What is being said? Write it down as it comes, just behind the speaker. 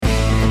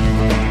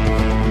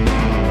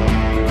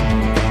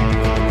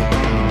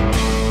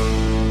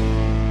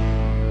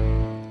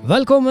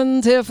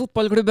Velkommen til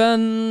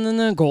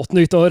fotballklubben. Godt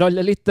nyttår,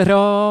 alle lyttere.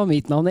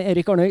 Mitt navn er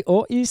Erik Arnøy,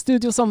 og i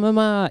studio sammen med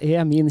meg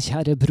er min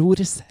kjære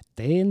bror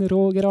Stein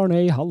Roger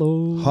Arnøy.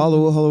 Hallo.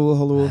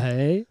 Hallo.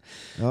 Hei.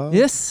 Ja.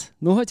 Yes,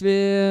 nå har ikke vi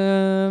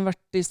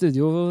vært i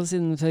studio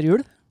siden før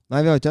jul. Nei,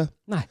 vi har ikke.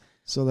 Nei.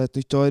 Så det er et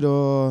nytt år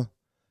og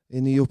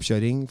en ny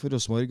oppkjøring for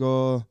Rosenborg,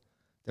 og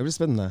det blir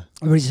spennende.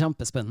 Det blir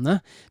kjempespennende.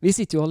 Vi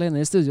sitter jo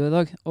alene i studio i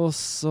dag, og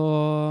så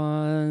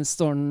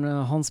står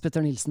Hans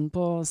Petter Nilsen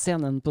på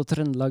scenen på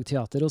Trøndelag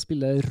Teater og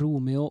spiller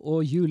Romeo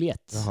og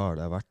Juliet. Det har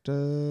det vært...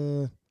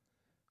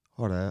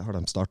 Har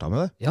de startet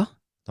med det? Ja.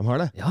 De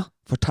har det? Ja.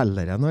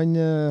 Fortelleren,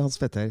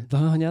 Hans Petter.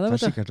 Han er det, Han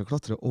vet du. sikkert å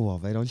klatre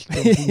overalt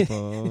og finne på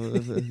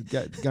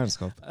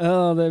gærenskap.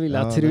 Ja, det vil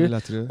jeg tro. det vil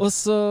jeg tro. Og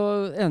så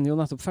er han jo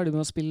nettopp ferdig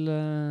med å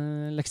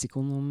spille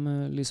leksikon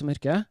om lys og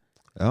mørke.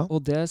 Ja.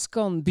 Og det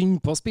skal han begynne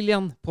på å spille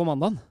igjen på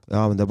mandagen.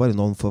 Ja, men det er bare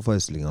noen få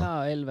forestillinger.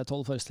 Ja,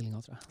 11-12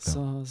 forestillinger, tror jeg.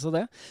 Ja. Så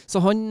det. Så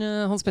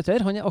Hans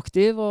Petter, han er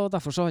aktiv, og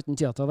derfor så har han ikke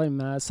tid til å være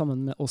med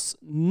sammen med oss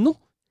nå.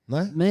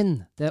 Nei?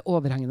 Men det er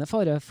overhengende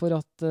fare for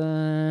at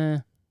jeg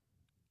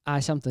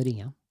kommer til å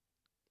ringe han.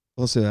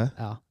 Hva sier jeg?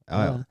 Ja.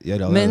 Ja, gjør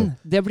det. Men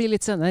det blir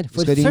litt senere,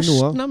 for Skal ringe først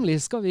Noah. nemlig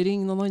skal vi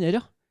ringe noen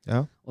andre, ja.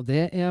 Ja. Og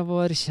det er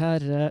vår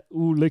kjære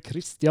Ole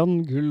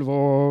Kristian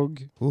Gullvåg.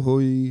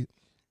 Ohoi.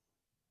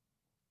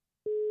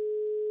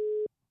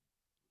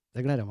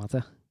 Det gleder jeg meg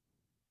til.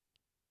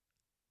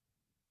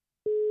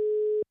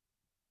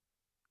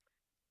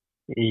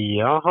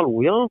 Ja, hallo,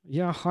 ja.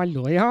 Ja,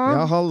 hallo, ja.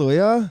 Ja, hallo,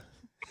 ja.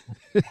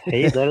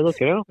 Hei, der er dere,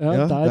 ja.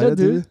 Ja, der er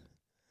du.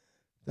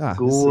 Ja,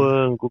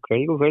 God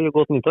kveld,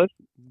 godt nyttår.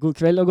 God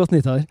kveld og godt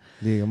nyttår.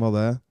 like med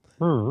det.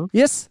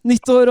 Yes,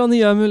 nyttår og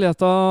nye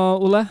muligheter,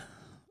 Ole.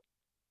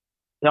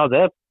 Ja, det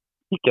er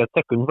ikke et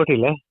sekund for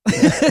tidlig.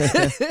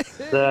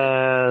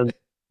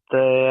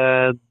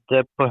 Det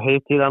er på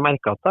høy tid jeg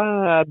merker at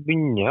jeg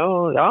begynner å,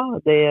 ja,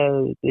 det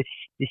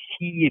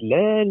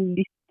kiler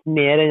litt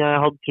mer enn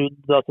jeg hadde trodd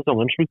da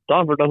sesongen slutta.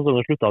 For da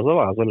sesongen slutta så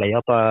var jeg så lei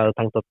at jeg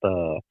tenkte at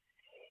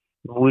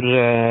hvor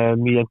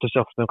mye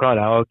entusiasme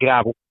klarer jeg å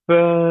grave opp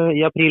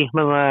i april.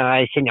 Men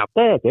jeg kjenner at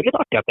det er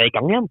litt artig at det er i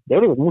gang igjen. Det er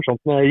jo litt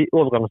morsomt med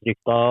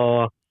overgangsrykter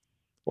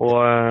og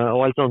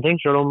alt sånne ting,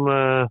 selv om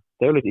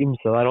det er jo litt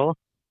ymse der også.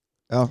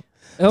 Ja.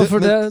 Ja, for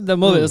det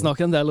må vi jo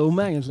snakke en del om,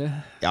 egentlig.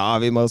 Ja,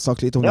 vi må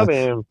snakke litt om Ja,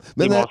 det.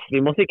 vi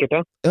må sikkert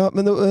det. Ja,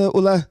 men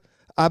Ole,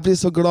 jeg blir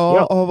så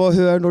glad av å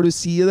høre når du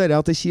sier det,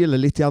 at det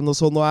kiler litt igjen og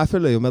sånn, og jeg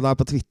følger jo med deg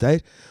på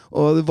Twitter,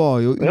 og det var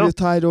jo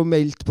ut her og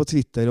meldt på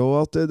Twitter, og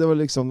at det var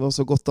liksom det var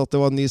så godt at det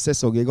var en ny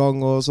sesong i gang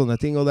og sånne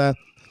ting, og det...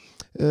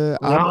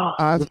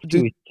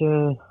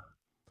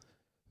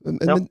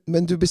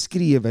 Men du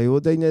beskriver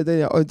jo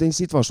den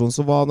situasjonen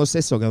som var når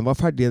sesongen var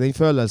ferdig, den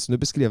følelsen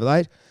du beskriver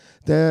der,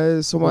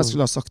 det som jeg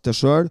skulle ha sagt det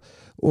selv,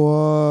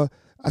 og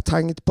jeg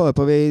tenkte på det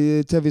på vei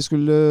til vi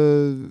skulle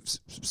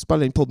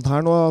spille inn podden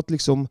her nå, at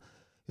liksom,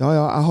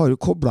 jeg har jo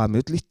koblet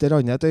meg ut litt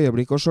et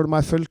øyeblikk, og selv om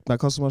jeg har følt med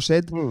hva som har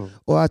skjedd,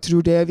 og jeg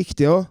tror det er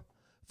viktig også,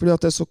 fordi at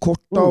det er så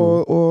kort da,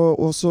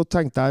 og så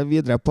tenkte jeg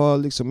videre på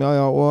liksom,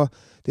 og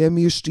det er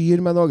mye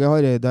styr med Åge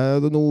Hareide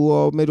nå,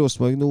 og med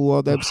Rosenborg nå,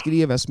 og det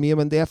skrives mye,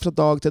 men det er fra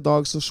dag til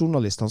dag, så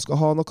journalistene skal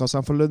ha noe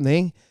som får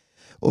lønning.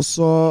 Og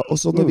så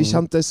når vi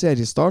kommer til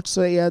seriestart,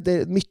 så er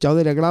det mye av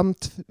det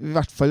glemt, i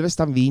hvert fall hvis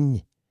de vinner.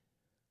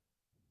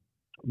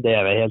 Det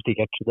er det helt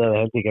sikkert. Det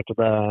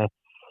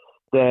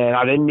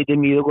er mye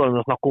det går an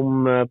å snakke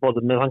om,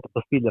 både med tanke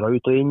på spillere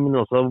ut og inn, men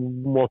også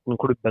måten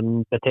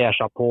klubben beter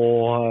seg på,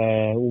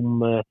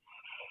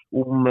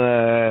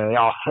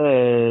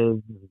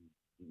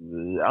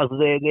 altså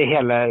det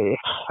hele,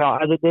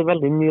 det er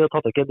veldig mye å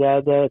ta tak i.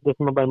 Det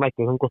som jeg bare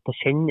merker som godt å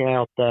kjenne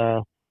er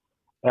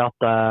at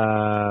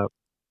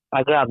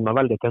jeg gleder meg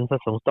veldig til en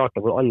sesong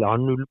starter hvor alle har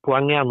 0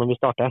 poeng igjen når vi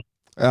starter.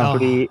 Ja.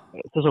 Fordi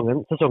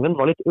sesongen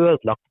var litt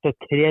ødelagt til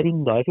 3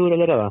 runder i fjor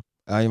allerede.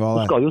 Ja,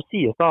 det skal jo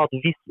sies da at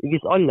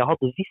hvis alle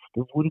hadde visst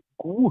hvor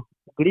god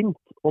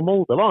Glimt og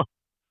Molde var,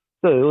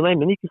 så er det jo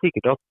nærmere ikke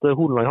sikkert at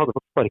Horneland hadde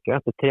fått sparket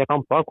etter 3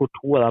 kamper, hvor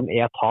 2 av dem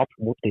er tap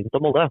mot Glimt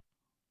og Molde.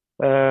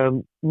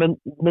 Men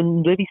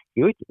det visste vi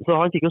jo ikke, så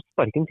han fikk jo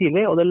sparken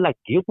tidlig, og det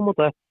legger jo på en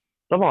måte,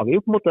 da var vi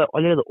jo på en måte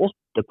allerede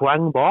 8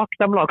 poeng bak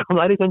de lagene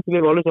der, ikke sant? Så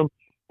vi var liksom,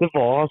 det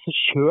var så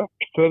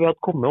kjørt før vi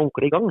hadde kommet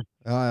ordentlig i gang.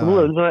 Så nå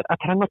er det sånn, jeg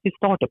trenger at vi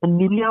starter på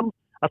 0 igjen,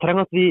 jeg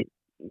trenger at vi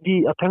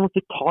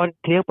tar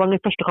 3 poeng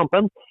i første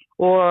kampen,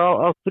 og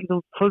at vi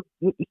liksom får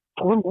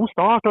en god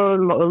start, og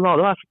la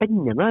det være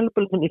spennende.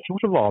 I fjor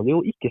så var det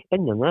jo ikke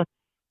spennende.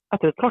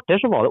 Etter et kvarter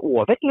så var det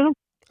over, liksom.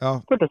 Ja.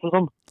 Føltes det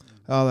sånn.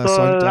 Ja, det er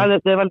sant. Ja.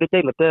 Det er veldig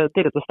deilig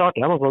å starte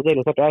igjen. Altså,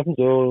 deilig å starte. Jeg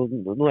synes jo,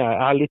 nå er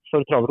jeg litt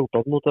for travelt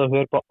opptatt mot å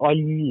høre på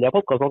alle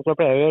podcastene som jeg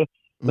pleier å gjøre,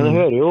 men jeg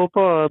hører jo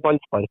på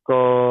ballspark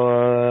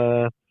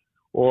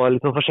og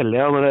litt sånn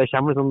forskjellige, og når det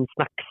kommer litt sånn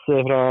snacks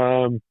fra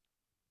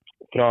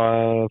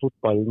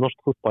norsk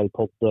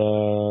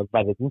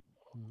fotballpodd-verden.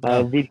 Det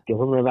virker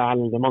som det er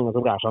veldig mange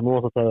som gleder seg nå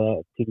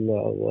til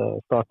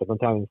starter på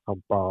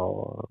treningskamper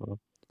og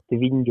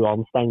litt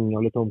vinduene stenger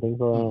og litt sånne ting.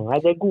 Så nei,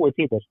 det gode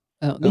tider.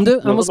 Ja, men du,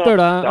 jeg må spørre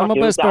deg,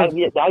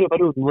 Det er jo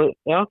perioden hvor,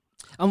 ja.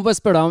 Jeg må bare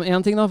spørre deg om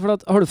en ting da, for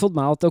har du fått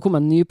med at det har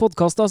kommet en ny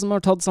podcast da, som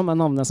har tatt samme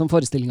navnet som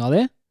forestillinga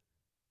di?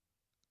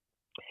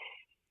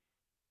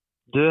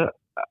 Du,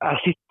 jeg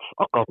sitter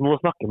akkurat nå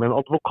og snakker med en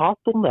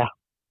advokat om det.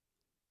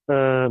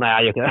 Nei,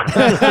 jeg gjør ikke det.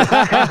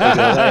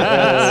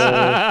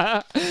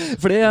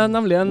 For det er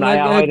nemlig en... Nei,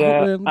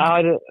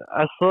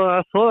 jeg så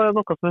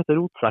noe som heter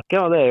Rotsekke,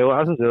 og det er jo,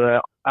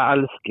 jeg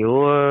elsker jo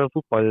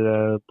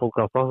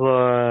fotballpodcaster, så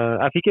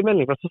jeg fikk en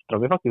melding fra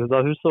søsteren min faktisk,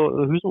 da hun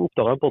som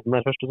oppdaget podden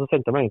her først, og så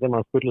sendte jeg melding til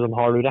meg og spurte liksom,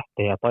 har du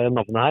rettigheter i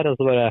navnet her? Og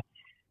så bare,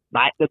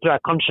 nei, det tror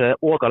jeg kanskje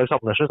Åge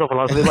Aleksandersen, i så fall,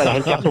 så vi bare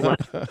helt kjeft om det.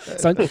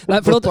 Nei,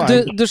 for at,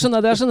 du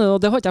skjønner det, og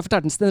det har ikke jeg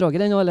fortalt en Sten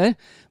Roger ennå heller,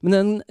 men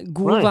en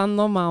god venn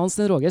av meg og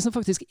Sten Roger som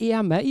faktisk er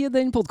med i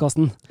den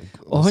podcasten,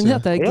 og han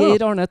heter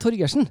Geir Arne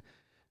Torgersen.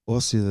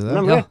 Sier du det?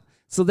 Ja,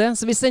 så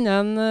vi sender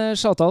en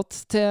shoutout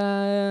til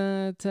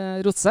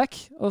Rotsekk,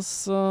 og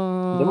så...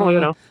 Det må vi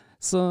gjøre.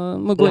 Så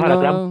må gå inn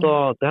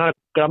og... Det har jeg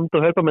glemt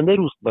å høre på, men det er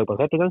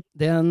Rosenborg-basert, ikke sant?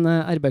 Det er en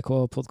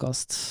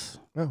RBK-podcast.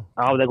 Ja,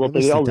 det er godt,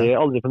 det blir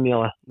aldri for mye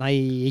av det. Nei,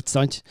 ikke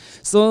sant.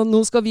 Så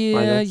nå skal vi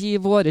gi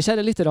våre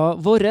kjære lyttere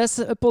våres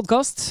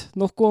podcast,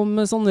 nok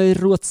om sånne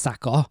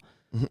rotsekker.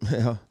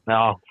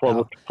 Ja, få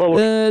bort.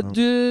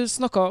 Du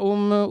snakket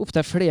om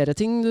opptil flere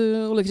ting,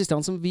 du, Ole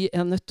Kristian, som vi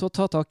er nødt til å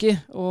ta tak i.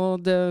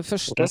 Og det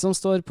første som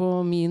står på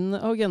min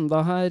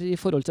agenda her i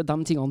forhold til de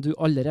tingene du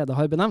allerede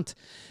har benevnt,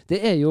 det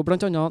er jo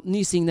blant annet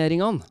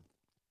nysigneringene.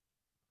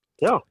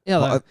 Ja.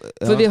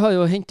 For vi har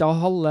jo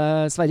hentet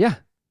halve Sverige.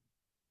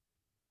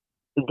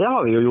 Det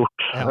har vi jo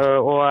gjort.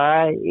 Og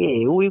jeg er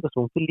jo i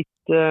utgangspunktet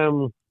litt...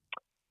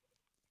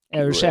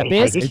 Er du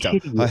skjepis?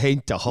 Har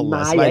hentet halve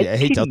Sverige, jeg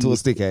hentet 2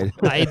 stykker.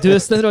 Nei, du,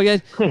 Sten Roger.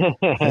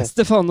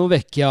 Stefano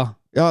Vecchia.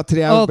 Ja,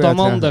 3.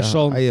 Adam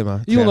Andersson.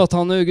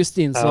 Jonathan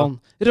Augustinsson.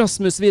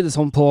 Rasmus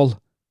Widesson Paul.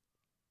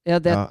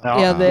 Det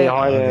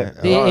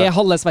er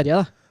halve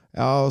Sverige, det.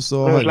 Ja, og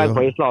så har vi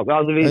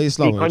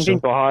kan finne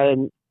på å ha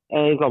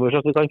vi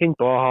kan finne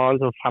på å ha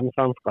liksom 5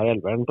 svensker i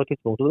elveren på et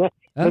tidspunkt.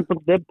 Men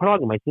det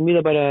plager meg ikke så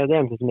mye. Det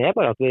eneste som er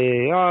bare at vi...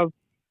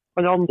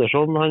 Han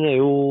Andersson, han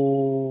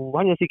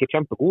er sikkert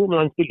kjempegod, men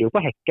han spiller jo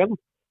på hekken.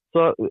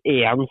 Så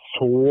er han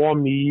så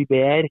mye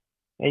bedre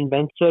enn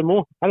Bent Sørmo?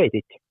 Jeg vet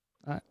ikke.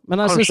 Nei,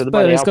 men jeg synes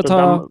bare vi skal ta...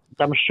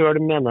 De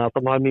selv mener at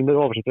de har mye mer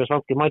oversikt i det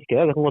svenske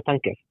markedet, det kan godt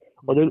tenkes.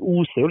 Og det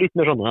oser jo litt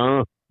mer sånn,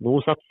 nå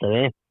satser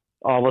vi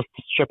av å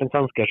kjøpe en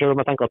svenske, selv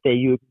om jeg tenker at det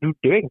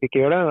burde jo egentlig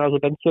ikke gjøre det.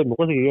 Altså, Bent Sørmo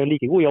kan sikkert gjøre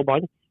like god jobb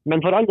han.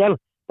 Men for all del,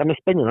 de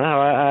er spennende,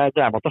 og jeg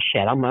gleder meg til å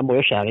se dem. Jeg må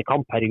jo se dem i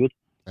kamp, herregud.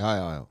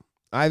 Ja.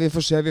 Nei, vi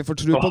får se, vi får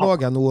tro på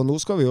noe nå, og nå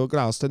skal vi jo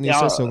glede oss til en ny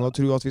sesong og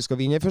tro at vi skal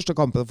vinne i første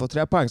kampen og få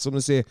 3 poeng, som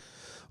du sier.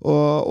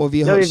 Og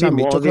vi kommer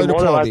ikke til å klare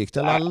å påvirke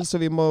det likevel, så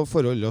vi må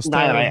forholde oss til...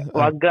 Nei,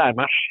 og jeg gleder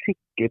meg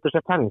skikkelig til å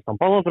se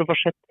treningskamper, for å få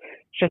sett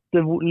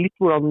litt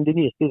hvordan de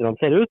nye spillerne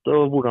ser ut,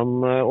 og hvordan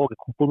Åge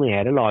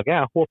komponerer laget.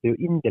 Jeg håper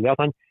jo inderlig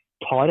at han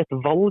tar et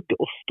valg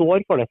og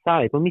står for det,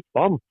 særlig på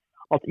midtbanen.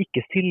 At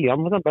ikke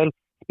Siljan, for eksempel,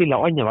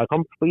 spiller annenhver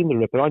kamp på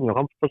indreløper og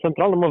annenhver kamp på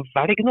sentral. De må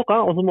velge noe,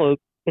 og så må du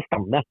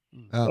bestemme det.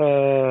 Ja.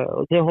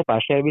 Det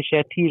håper jeg vi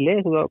ser tidlig,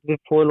 så at vi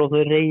får lov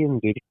til å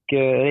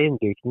reindyrke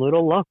noen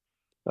roller.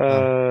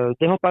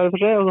 Det håper jeg vi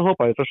får se, og så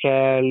håper jeg vi får se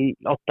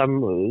at de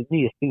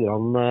nye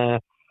spillerne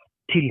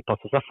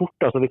tilpasser seg fort,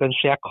 altså vi kan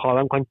se hva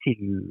de kan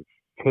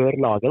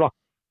tilføre laget da.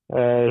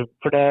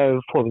 For det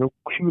får vi noen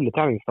kule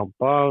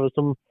treningskamper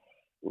som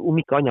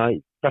om ikke annet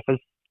i hvert fall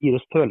gir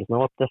oss følelsen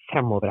av at det er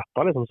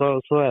fremoverrettet, liksom,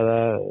 så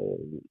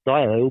da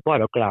er det jo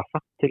bare å glede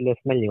seg til det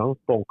smeller i gang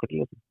på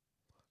ordentlig. Liksom.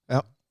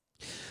 Ja.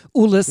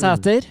 Ole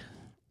Sæter?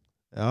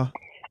 Ja.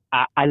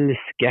 Jeg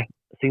elsker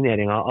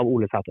signeringen av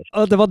Ole Sæter.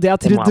 Det var det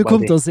jeg trodde du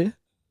kom til å si.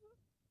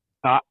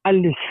 Jeg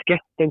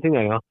elsker den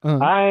signeringen.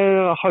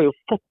 Jeg har jo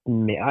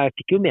jeg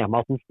fikk jo med meg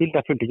at han spilte,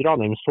 jeg fulgte ikke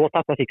Ranheim så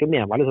tett, jeg fikk jo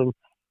med meg liksom,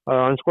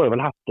 han skårer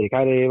vel hat-trick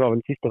her i var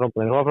vel siste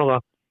kampen eller hva.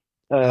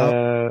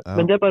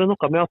 Men det er bare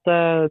noe med at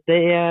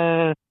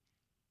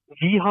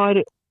vi har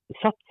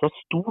satset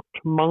stort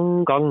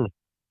mange ganger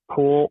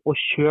på å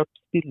kjøpe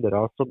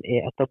spillere som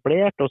er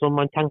etablert, og som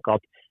man tenker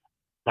at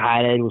det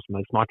her er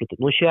Rosenborg smart ute.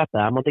 Nå kjøper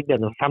jeg Matic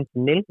Brenner for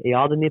 15 mil.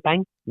 Ja, det er mye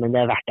penger, men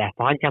det er verdt det.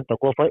 For han kommer til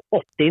å gå for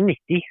 80,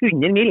 90,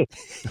 100 mil.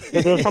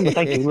 Det er det samme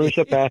tenking når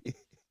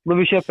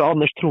vi kjøper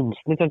Anders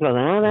Tromsen. Det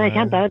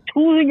kommer til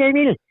 200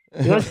 mil.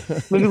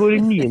 Men vi går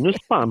i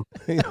minus på dem.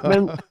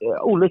 Men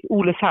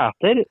Ole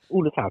Sæter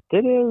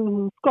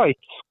skal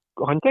ikke,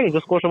 han trenger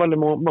ikke å skåre så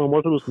veldig mange mål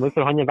for Rosenborg,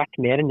 for han er verdt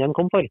mer enn det han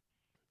kom for.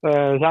 Så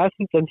jeg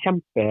synes det er en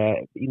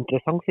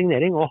kjempeinteressant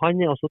signering, og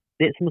han er også,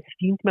 det som er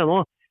fint med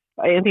nå,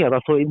 en ting er at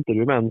jeg så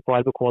intervju med han på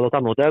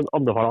rbk.no, det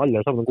anbefaler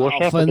alle sammen å gå og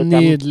se. For en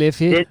nydelig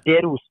fyr.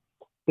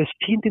 Det er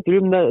fint intervju,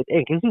 men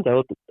egentlig synes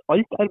jeg at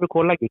alt RBK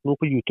legger ut nå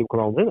på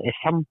YouTube-kanalen sin er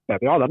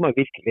kjempebra. De har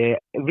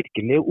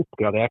virkelig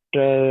oppgradert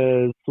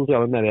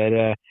sosiale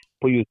medier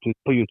på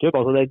YouTube.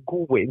 Altså det er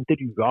gode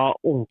intervjuer,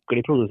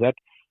 ordentlig produsert,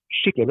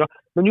 skikkelig bra.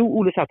 Men jo,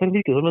 Ole Sæter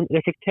virker som en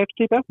reflektert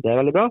type, det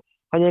er veldig bra.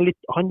 Han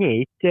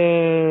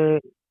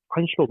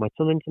slår meg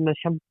ikke som den som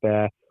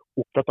er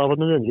opptatt av å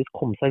nødvendigvis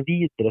komme seg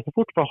videre så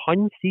fort, for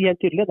han sier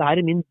helt tydelig, det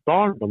her min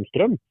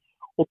barndomsdrøm,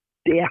 og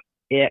det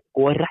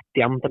går rett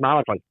hjem til meg i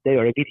hvert fall. Det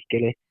gjør det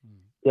virkelig.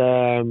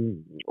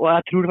 Og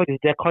jeg tror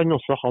faktisk det kan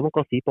også ha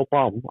noe å si på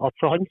banen, at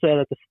for han så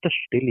det det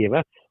største i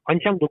livet. Han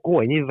kommer til å gå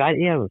inn i hver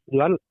eneste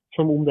duell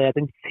som om det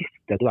den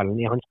siste duellen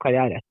i hans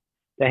karriere.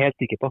 Det jeg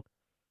helt sikker på.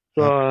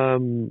 Så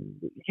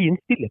gi en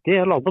spilletid,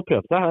 la han få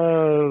prøve seg.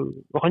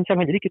 Han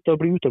kommer heller ikke til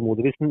å bli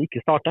utålmodig hvis han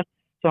ikke starter.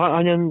 Så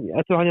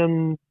jeg tror han en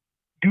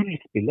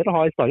gullspiller å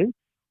ha i stallen.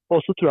 Og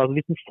så tror jeg at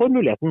hvis han får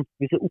muligheten,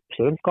 hvis det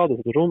oppstår en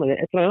skadesituasjon eller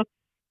et eller annet,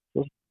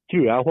 så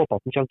tror jeg håper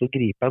at han kommer til å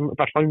gripe en, i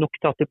hvert fall nok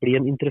til at det blir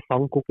en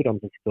interessant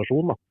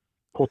konkurransesituasjon da,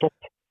 på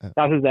topp.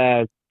 Jeg synes det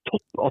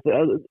topp, altså,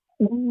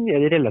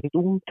 relativt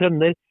ung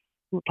trønder,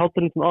 tatt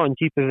en litt annen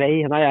type vei.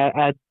 Nei,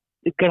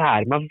 jeg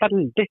gleder meg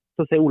veldig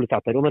til å se Ole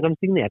Sæter, og når de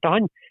signerte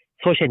han,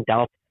 så kjente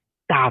jeg at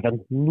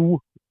dæven,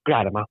 nå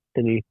gleder jeg meg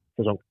til ny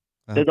sesong.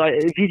 Det er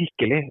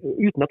virkelig,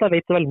 uten at jeg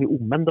vet så veldig mye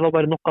om, men det var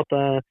bare nok at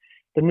det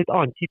er en litt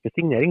annen type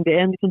signering. Det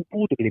en litt sånn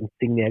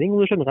Bodø-Glimt-signering, om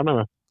du skjønner hva jeg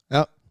mener.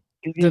 Ja,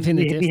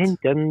 definitivt. Vi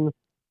henter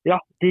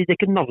det er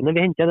ikke navnet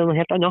vi henter, det er noe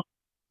helt annet.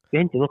 Vi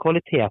henter noen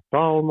kvaliteter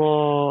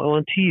og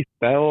en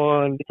type,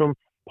 og liksom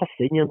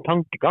passer inn i en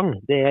tankegang.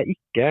 Det er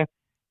ikke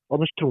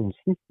Anders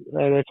Tronsen,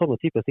 eller sånne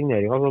type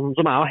signeringer,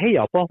 som jeg har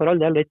heiet på, for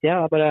all del, vet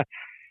jeg.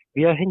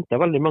 Vi har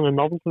hentet veldig mange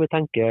navn som vi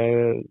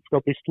tenker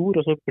skal bli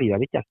store, og så blir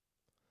de ikke.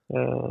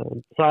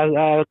 Så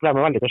jeg gleder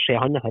meg veldig til å se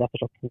han her, rett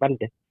og slett.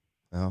 Veldig.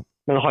 Ja.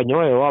 Men han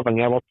er jo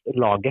avhengig av at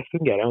laget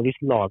fungerer. Og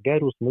hvis laget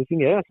Rosenborg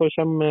fungerer, så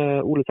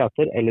kommer Ole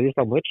Sæter eller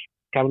Islamovic,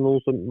 hvem nå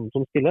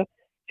som spiller,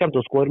 kommer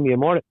til å skåre mye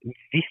mål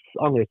hvis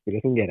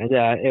angrepsspillet fungerer. Det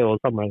er jo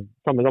samme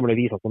gamle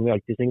visa som vi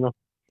alltid synger.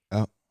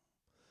 Ja,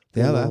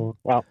 det er det.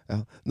 Ja.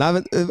 Ja. Nei,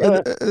 men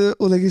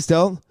Ole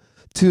Kristian,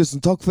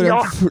 tusen takk for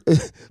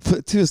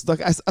tusen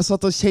takk. Jeg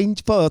satt og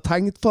kjente på det og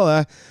tenkte på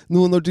det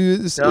nå når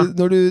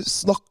du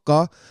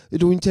snakket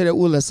rundt denne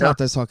Ole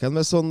Sæter-saken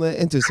med sånn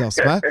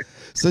entusiasme,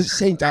 så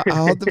kjente jeg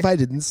hadde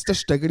verdens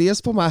største glis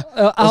på meg.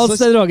 Ja, jeg hadde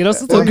Sten Roger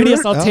og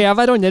glisa til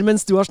hverandre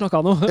mens du har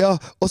snakket nå. Ja,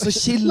 og så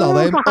killet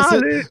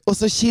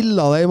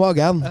det i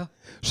magen.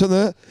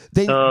 Skjønner du?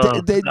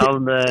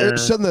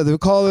 Skjønner du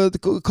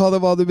hva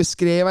det var du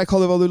beskrev, hva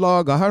det var du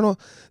laget her nå?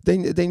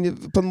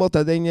 På en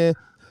måte, den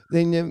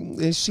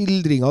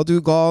skildringen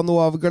du ga nå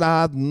av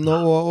gleden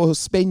og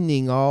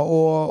spenningen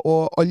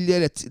og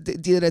alle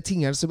de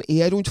tingene som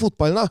rundt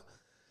fotballen da.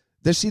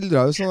 Det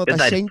skildret jo sånn at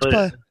jeg kjente på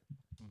det.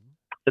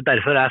 Det er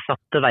derfor jeg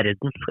satt til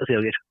verden, skal jeg si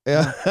dere.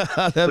 Ja,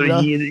 det er bra.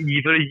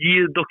 For å gi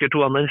dere to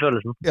an den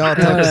følelsen. Ja,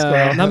 takk skal du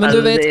ha. Nei, men du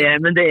vet...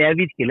 Men det er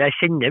virkelig, jeg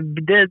kjenner,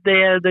 jeg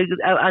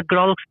er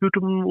glad dere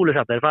spurte om Ole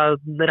Sæter, for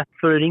rett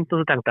før jeg ringte,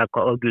 og så tenkte jeg,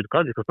 Gud,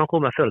 hva, vi skal snakke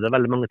om, jeg føler det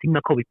veldig mange ting, men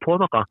jeg kom ikke på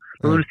noe.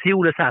 Men når du sier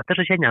Ole Sæter,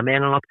 så kjenner jeg med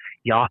en gang at,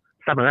 ja,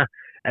 stemmer det.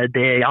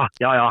 Ja,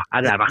 jeg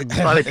gleder meg.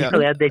 Jeg vet ikke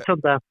hva det er ikke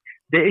sånn at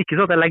det er ikke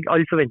sånn at jeg legger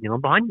alle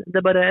forventningene på han. Det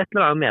er bare et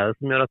eller annet med det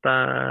som gjør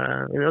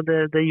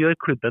at det gjør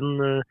klubben,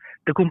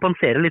 det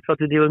kompenserer litt for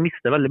at vi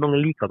mister veldig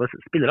mange likende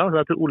spillere. Så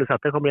jeg tror Ole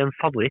Sæter kan bli en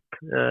favoritt,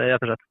 rett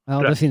og slett. Ja,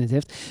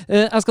 definitivt.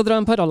 Jeg skal dra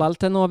en parallell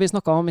til noe vi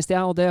snakket om i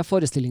sted, og det er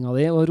forestillingen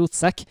din og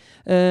Rotsekk.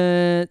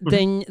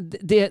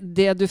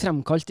 Det du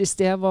fremkalte i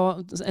sted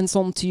var en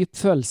sånn type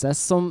følelse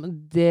som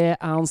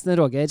det Sten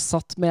Roger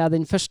satt med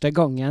den første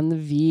gangen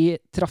vi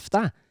traff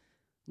deg,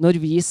 når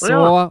vi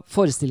så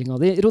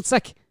forestillingen din,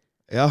 Rotsekk.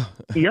 Ja.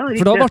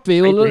 For da ble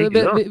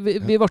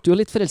vi ble jo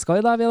litt forelsket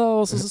i deg,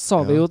 og så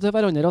sa vi jo til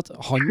hverandre at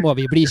han må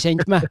vi bli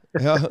kjent med.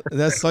 Ja,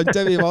 det er sant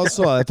det. Vi var og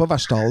så det på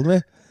Versthallen, vi.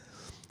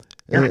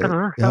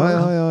 Ja,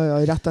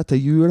 rett etter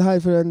jul her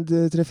for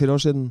 3-4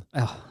 år siden.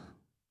 Ja.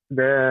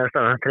 Det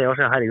stemmer, 3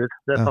 år siden, herregud.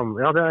 Det er sant.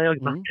 Ja, det er jo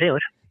 3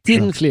 år.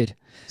 Tiden flyr.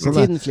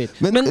 Tiden flyr.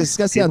 Men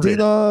skal jeg si en ting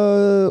da,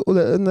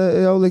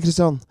 Ole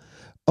Kristian?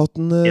 At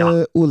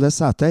Ole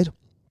Sæter,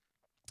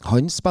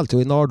 han spilte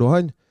jo i Nardo,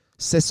 han.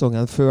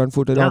 Sesongen før han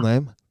for til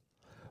Ranheim.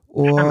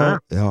 Og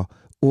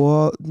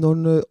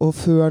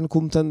før han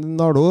kom til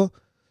Nardo,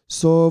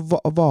 så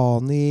var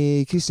han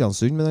i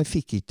Kristiansund, men han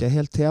fikk ikke det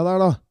helt til der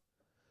da.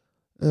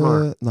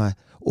 Nei.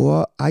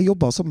 Og jeg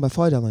jobbet sammen med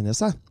faren hans,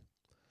 jeg.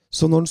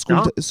 Så når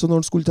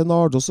han skulle til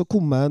Nardo, så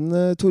kom han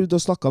Tord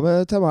og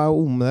snakket til meg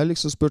om det,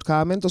 liksom spurte hva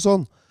jeg mente og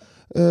sånn.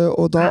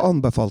 Og da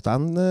anbefalte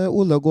jeg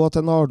Ole å gå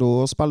til Nardo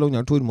og spille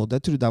under Tormod.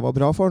 Det trodde jeg var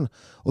bra for han.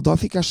 Og da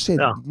fikk jeg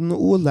sett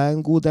Ole en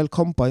god del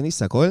kamper i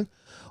Nissekollen.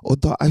 Og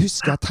da jeg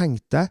husker jeg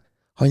tenkte,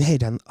 han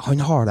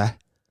har det.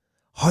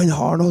 Han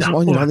har noe som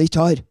andre han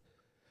ikke har.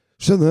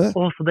 Skjønner du?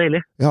 Å, så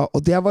deilig. Ja, og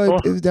det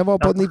var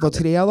på nivå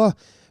 3 da.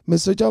 Men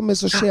så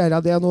ser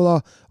jeg det nå da,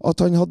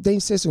 at han hadde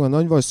den sesongen,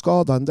 han var jo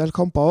skadet en del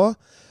kamper også.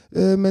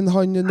 Men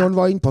når han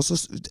var innpå,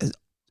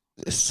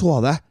 så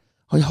det.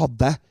 Han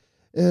hadde det.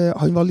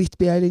 Han var litt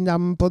bedre enn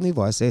dem på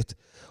nivået sitt.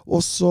 Og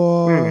så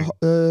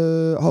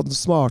hadde han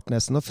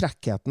smartnessen og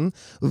frekkheten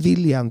og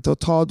viljen til å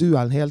ta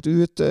duellen helt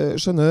ut,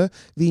 skjønner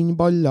du? Vinne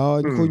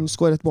baller, han kunne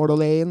skåre et mål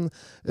alene.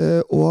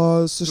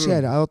 Og så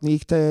ser jeg at han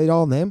gikk til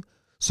Ranheim,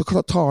 så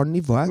tar han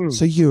nivået,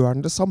 så gjør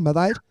han det samme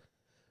der.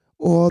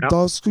 Og Ja.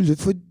 da skulle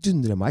det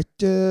forundre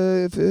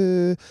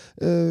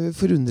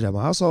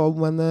meg altså,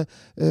 om han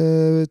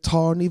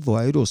tar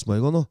nivået i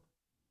Rosenborg også nå.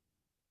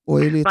 Og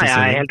i Nei, jeg er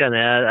Eliteserien. helt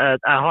enig.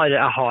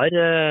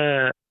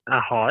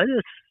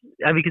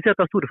 Jeg vil ikke si at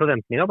jeg har store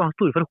forventninger, men jeg har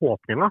store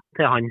forhåpninger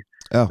til han.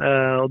 Ja.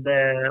 Og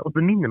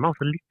det minner meg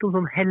også litt om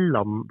sånn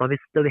Helland, da vi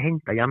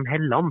hentet hjem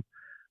Helland.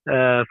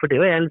 For det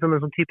er jo liksom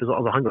en sånn type,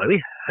 altså han var jo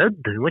i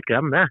Hødd, vi må ikke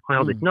glemme det. Han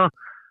hadde ikke noe,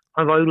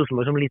 han var i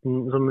Rosenborg som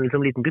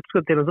liten gutt, skulle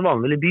jeg til, men så var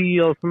han vel i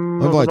Byåsen.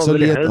 Han var ikke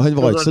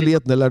så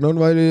liten, eller når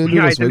han var i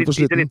Rosenborg på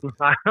slutten.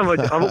 Nei, han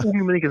var ung,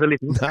 men ikke så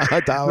liten. Nei,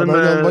 han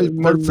var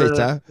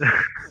valgfette.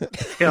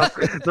 Ja,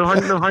 men det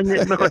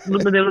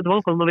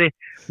var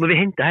når vi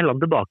hentet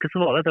Helland tilbake, så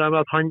var det etter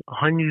at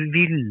han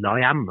ville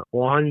hjem,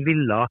 og han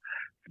ville,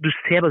 du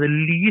ser bare det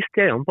lyst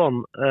i øynene på han,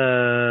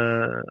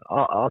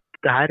 at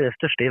det her er det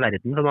største i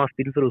verden som har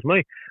spilt for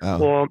Rosenborg. Ja.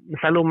 Og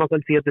selv om man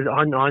kan si at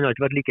han har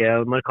ikke vært like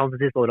markant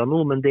de siste årene nå,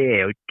 men det er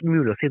jo ikke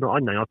mulig å si noe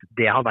annet enn at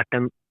det har vært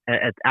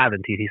et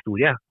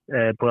eventyrhistorie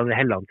på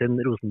Helland sin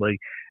Rosenborg.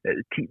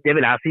 Det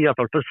vil jeg si i hvert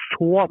fall, for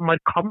så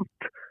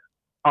markant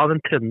av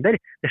en trønder,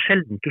 det er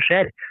sjelden du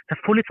ser. Jeg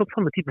får litt sånn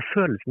samme type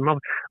følelsen av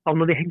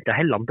når vi hentet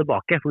Helland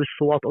tilbake, for du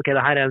så at ok,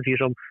 det her er en fyr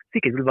som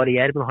sikkert vil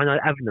variere, men han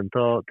har evnen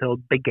til å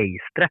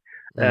begeistre.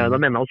 Da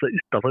mener jeg også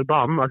utenfor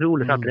banen. Jeg tror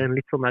Ole Sæter er en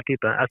litt sånn her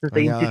type. Jeg synes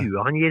det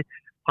intervjuet han gir,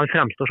 han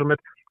fremstår som hva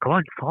var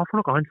han sa for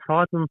noe? Han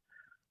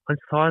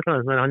sa at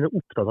han er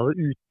opptatt av å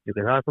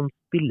utvikle seg som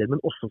spiller, men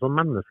også som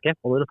menneske.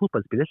 Og når en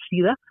fotballspiller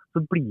sier det,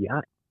 så blir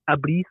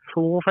jeg blir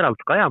så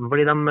forelsket igjen,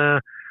 fordi han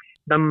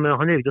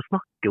er jo ikke å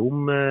snakke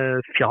om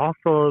fjas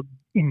og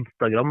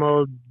Instagram og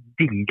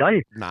dilldar.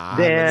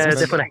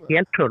 Det får jeg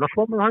helt tørn å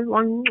få, men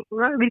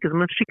han virker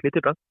som en skikkelig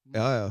type.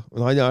 Ja.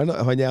 Men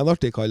han er en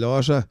artig kall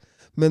også.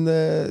 Men nå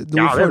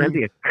ja, det er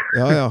det.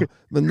 Ja.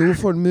 Men nå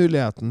får han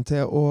muligheten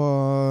til å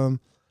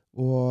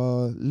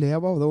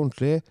leve av det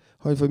ordentlig.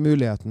 Han får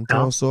muligheten til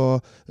å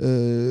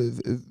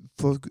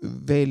få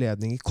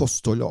veiledning i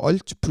kosthold og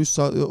alt, pluss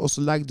og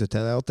så legger du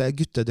til det at det er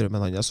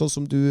guttedrømmen hans, sånn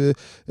som du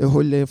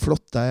holder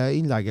flotte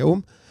innlegget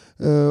om.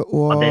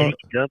 Og, det er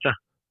riktig, det tror jeg.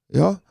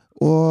 Ja,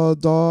 og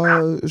da,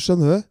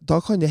 skjønner du, da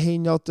kan det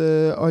hende at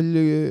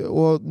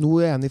og nå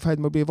er han i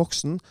ferd med å bli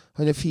voksen,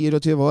 han er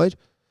 24 år,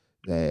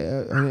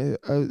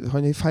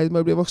 han er i ferd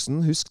med å bli voksen,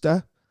 husk det.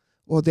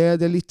 Og det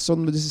er litt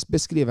sånn du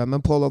beskriver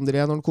med Pål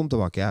André når han kom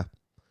tilbake.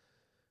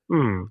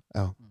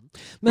 Ja.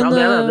 Men,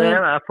 det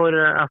jeg får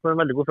en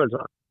veldig god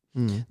følelse av.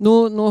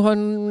 Nå har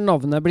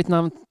navnet blitt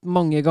nevnt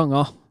mange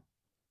ganger.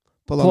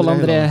 Pål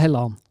André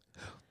Helland.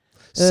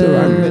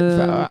 Søren,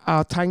 jeg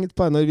har tenkt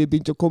på det når vi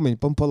begynte å komme inn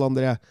på Pål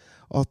André,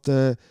 at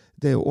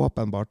det er jo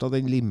åpenbart at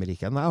den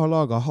limericken jeg har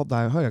laget,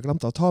 har jeg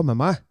glemt å ta med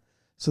meg.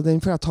 Så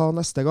den får jeg ta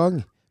neste gang.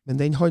 Men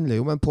den handler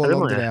jo om en Pål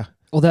André.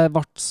 Og det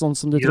ble sånn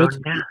som du trodde?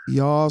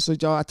 Ja, så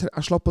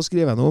jeg slapp å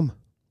skrive den om.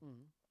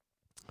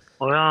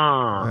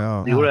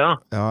 Ja. Du gjorde det, ja?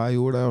 Ja, jeg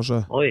gjorde det også.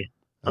 Oi.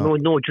 Ja.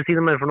 Nå ikke si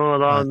det mer, for nå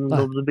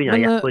begynner jeg å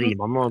gjette på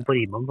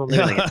rimene.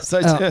 Ja,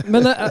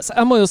 men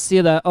jeg må jo si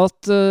det,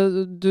 at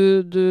du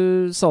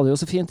sa det jo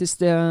så fint i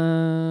sted,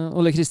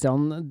 Ole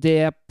Kristian,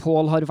 det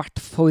Pål har vært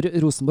for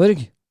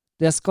Rosenborg,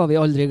 det skal vi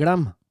aldri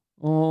glemme.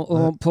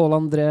 Og Pål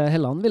André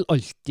Helland vil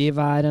alltid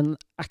være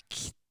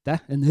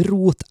en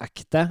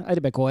rotekte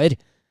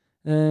RBK-er,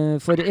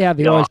 for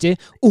evig og alltid,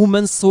 om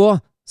en så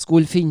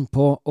skulle finne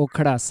på å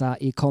kle seg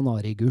i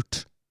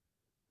kanarigult.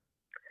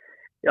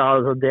 Ja,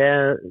 altså det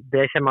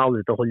kommer jeg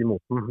aldri til å holde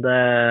imot den.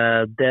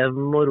 Det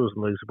må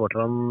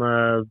Rosenborg-supporterne...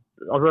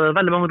 Altså,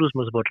 veldig mange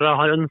Rosenborg-supportere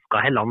har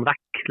ønsket Helland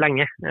vekk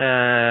lenge.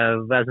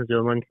 Jeg synes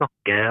jo man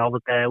snakker av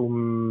og til om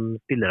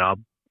spillere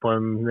på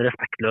en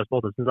respektløs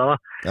måte, synes jeg da.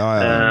 Ja.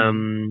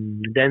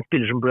 Det er en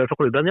spiller som blør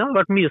for klubben. Ja, det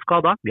har vært mye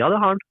skadet. Ja,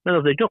 det har han. Men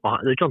altså, det er ikke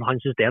sånn at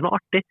han synes det er noe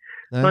artig.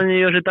 Så han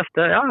gjør sitt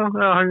beste. Ja,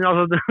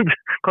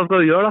 hva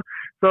skal du gjøre da?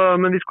 Så,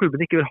 men hvis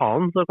klubben ikke vil ha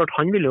han, så klart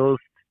han vil jo...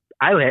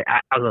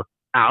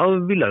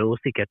 Jeg ville jo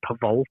sikkert ha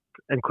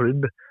valgt en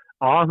klubb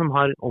som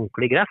har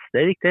ordentlig gress, det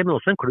er riktig, men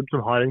også en klubb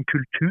som har en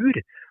kultur.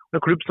 En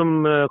klubb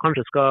som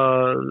kanskje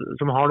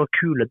som har noen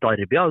kule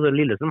derby. Altså,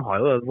 Lillestrøm har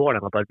jo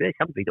Vålerenga-derby, det er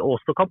kjempeviktig.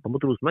 Også kampen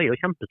mot Rosenborg er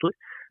jo kjempestor.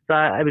 Så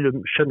jeg vil jo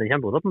skjønne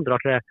kjempegodt at de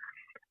drar til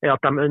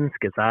at de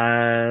ønsker seg,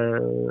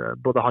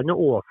 både han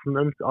og Åsen,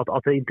 at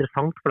det er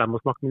interessant for dem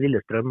å snakke med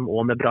Lillestrøm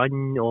og med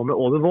Brann og med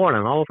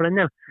Vålerenga og for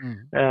den del.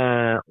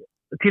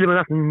 Til og med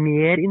nesten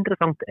mer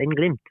interessant enn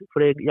Glimt.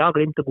 For ja,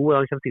 Glimt er god,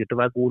 han kommer sikkert til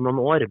å være god noen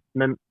år,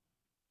 men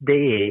det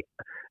er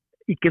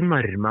ikke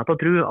nærmere til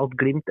å tro at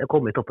Glimt er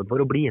kommet i toppen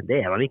for å bli.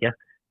 Det er de ikke.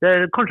 Det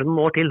er kanskje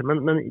noen år til,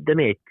 men de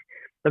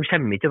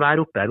kommer ikke til å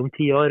være oppe her om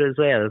 10 år,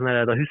 så er det sånn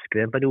her, da husker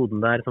vi den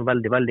perioden der som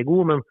veldig, veldig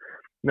god,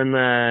 men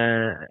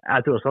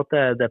jeg tror også at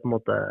det er på en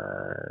måte,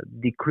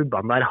 de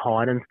klubbene der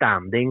har en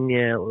standing,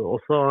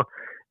 også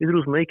hvis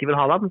Rosenborg ikke vil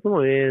ha dem, så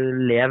må vi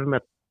leve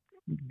med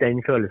den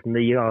følelsen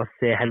det gir å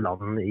se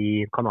Helland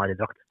i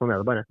kanaridrakt. Sånn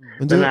er det bare.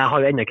 Men jeg har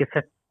jo ennå ikke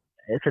sett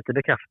det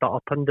bekreftet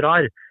at han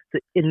drar.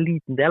 Så en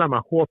liten del av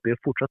meg håper jo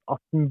fortsatt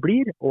at han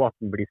blir, og at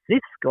han blir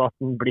frisk, og at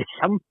han blir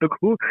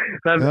kjempegod.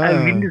 Jeg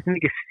vil liksom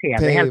ikke se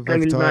det helt.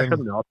 Men jeg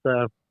skjønner jo at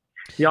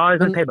Ja,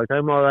 Men- Payback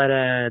Time må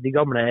være de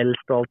gamle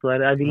eldst og alt det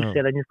der. Jeg vil Ja.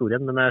 se den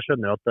historien, men jeg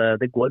skjønner at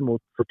det går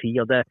mot så tid.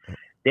 Og det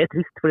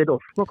trist, fordi det er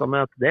også noe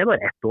med at det bare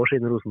 1 år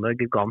siden Rosenborg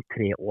ga ham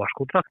 3 års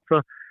kontrakt.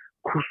 Så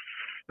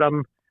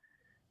hvordan de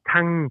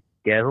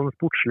tenker sånn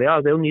sportslig, ja,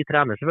 det er jo ny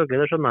trener selvfølgelig,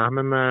 det skjønner jeg,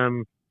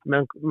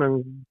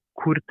 men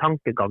hvor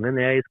tankegangen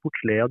er i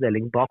sportslig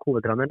avdeling bak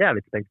hovedtrener, det er jeg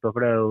litt spent på,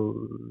 for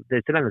det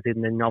er ikke lenge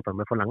siden den avtalen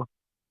ble forlenget.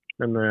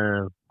 Men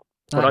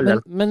for all Nei,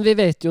 del. men vi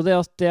vet jo det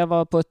at det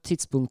var på et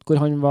tidspunkt hvor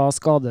han var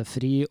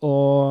skadefri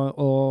og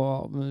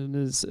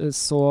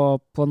så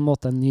på en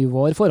måte en ny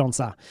vår foran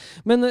seg.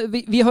 Men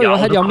vi har jo Ja, og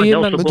herja så kan mye,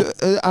 jeg men også Men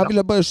du, jeg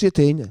ville bare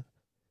skyte inn.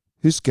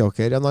 Husker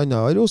dere en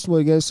annen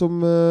Rosenborger som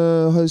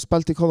har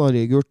spilt i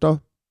Kanarigult, da?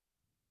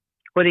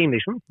 For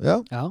Ingebrigtsen, Ja,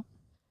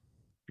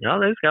 ja,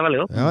 det husker jeg veldig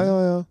godt.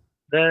 ja.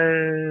 Det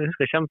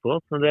husker jeg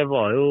kjempegodt, men det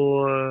var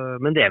jo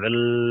men det er vel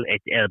er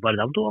det bare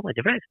de to,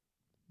 ikke flere?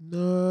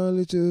 Nå,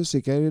 litt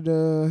usikker,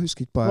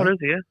 husker ikke på Var det.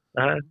 det usikker?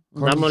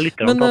 Kan- De må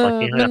lytte Men, og ta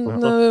tak i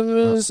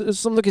retten.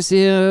 som dere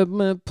sier,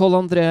 Pål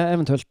André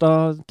eventuelt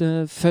da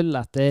følge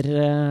etter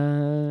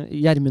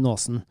Gjermund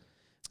Aasen.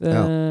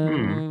 Ja.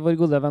 Vår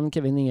gode venn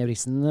Kevin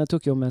Ingebrigtsen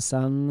tok jo med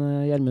seg en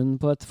Gjermund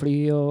på et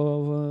fly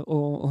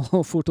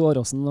og for til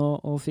Åråsen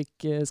og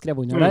fikk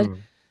skrevet under der.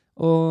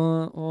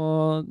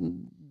 Og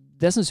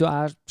det synes jo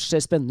jeg ser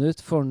spennende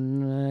ut for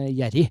en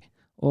Jerry.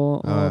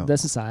 Og Ja. det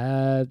synes jeg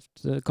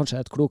er kanskje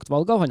et klokt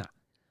valg av han.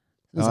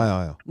 Synes jeg.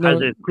 Ja.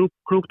 Altså,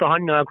 klokt av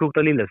han, og klokt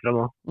av Lillestrøm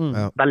også. Mm.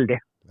 Ja. Veldig.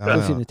 Ja.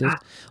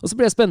 Definitivt. Og så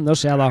blir det spennende å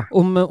se da,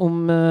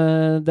 om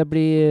det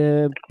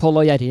blir Pål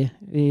og Jerry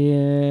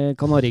i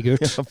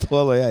Kanarigult.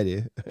 Pål og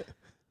Jerry.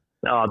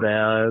 Ja, det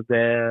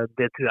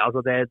tror jeg.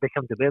 Altså, det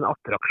kommer til å bli en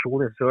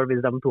attraksjon i seg selv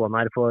hvis de to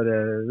her får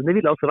det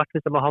ville også vært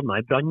hvis de har havnet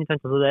i brann.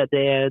 Altså,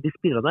 de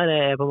spillerne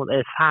der er på en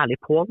måte særlig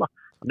på da,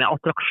 med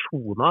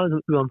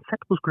attraksjoner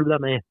uansett hvor klubb de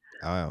er i.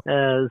 Ja.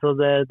 Så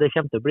det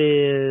kommer til å bli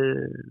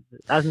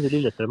jeg synes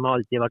Lillestrøm har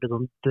alltid vært en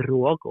sånn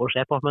drog å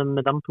se på, men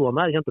med de to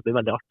her kommer til å bli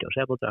veldig artig å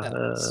se på, tror jeg.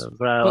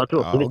 For jeg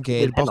tror også Ja, og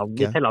Geir Bakke.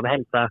 hvis Helland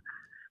helt seg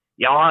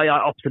ja,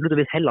 absolutt, og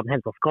hvis Helland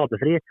helt seg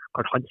skadefri,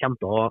 kanskje han kommer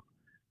til å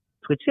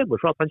skal ikke se bort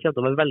fra at han kommer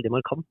til å være veldig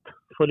markant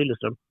for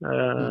Lillestrøm.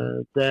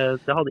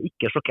 Det hadde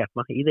ikke sjokkert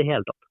meg i det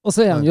hele tatt. Og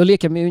så er han jo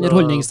like mye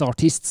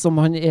underholdningsartist som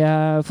han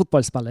er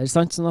fotballspiller,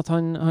 sant? Sånn at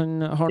han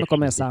har noe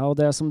med seg, og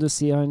det som du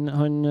sier,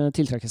 han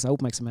tiltrekker seg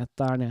oppmerksomhet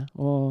der nede.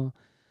 Og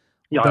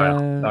Ja,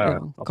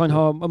 det kan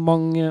ha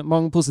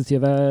mange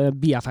positive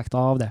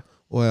bieffekter av det.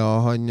 Og ja,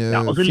 han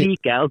Ja, og så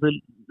liker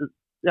jeg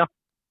ja,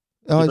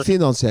 han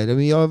finansierer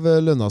mye av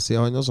lønna si,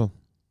 han også.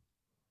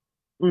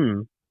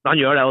 Han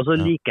gjør det, og så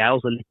Ja. liker jeg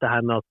også litt det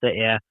her med at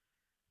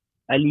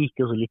jeg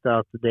liker også litt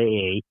at det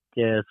er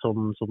ikke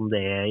sånn som det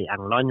er i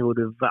England, hvor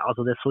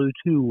altså det er så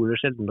utrolig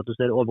sjelden at du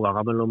ser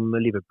overganger mellom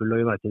Liverpool og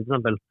United, for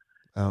eksempel.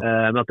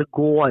 Men at det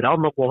går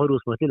an å gå for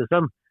Rosenborg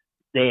Lillestrøm,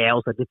 det er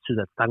også et litt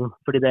sunnhetstegn.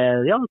 Fordi det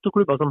er to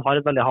klubber som har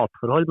et veldig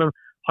hatforhold, men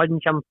jeg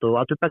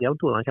tror begge de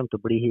to kommer til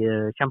å bli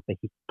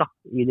kjempehitta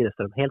i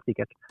Lillestrøm, helt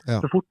sikkert. Ja.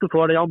 Så fort du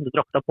får den andre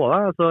drakta på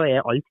deg, så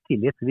er alt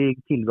tilgitt. Vi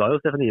tilga jo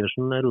Stefan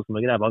Iversen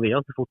Rosenborg ræva via,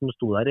 så fort han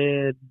sto der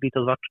i bit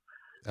og svart.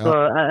 Ja. Så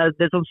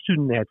det er et sånn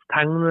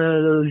sunnhetstegn,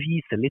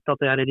 viser litt at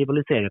det her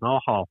rivaliseringen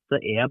og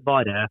hatet er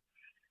bare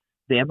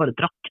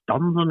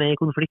draktene som er i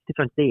konflikt.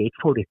 Det er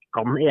ikke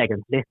folkene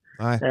egentlig.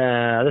 Nei.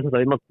 Det synes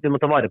jeg vi må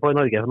ta vare på i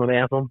Norge når vi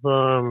er sånn. Så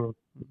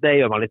det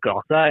gjør meg litt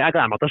glad. Så jeg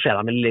gleder meg til å se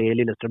dem i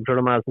Lillestrøm, selv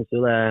om jeg synes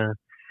jo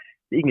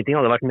ingenting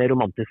hadde vært mer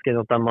romantisk enn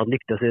at de hadde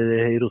lyktes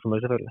i Rosenborg,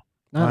 selvfølgelig.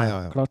 Nei,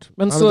 Ja. klart.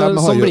 Men Nei, så, de har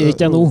sånn jo- blir det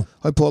ikke nå.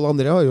 Pål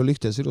André har jo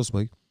lyktes i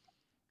Rosenborg.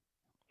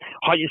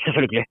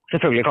 Selvfølgelig.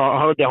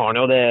 Det har han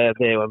jo. Det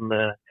er jo en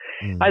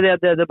Nei, det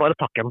er bare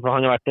takken, for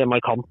han har vært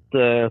markant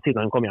siden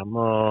han kom hjem.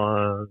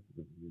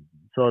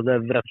 Så det er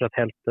rett og slett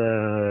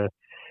helt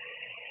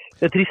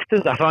det er trist,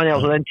 synes jeg, for han er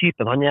altså den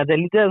typen han er. Det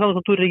er litt sånn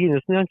som Tore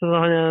Reginussen.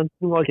 Han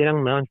må alltid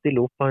regne med, han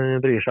stiller opp,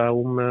 han bryr seg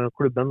om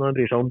klubben, han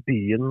bryr seg om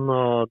byen,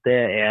 og det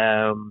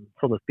er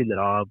sånne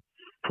spillere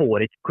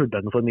får ikke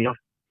klubben for mye av.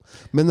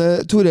 Men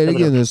Tore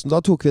Reginussen, da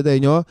tok vi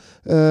den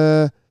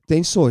også.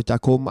 Den så ikke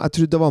jeg kom. Jeg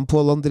trodde det var en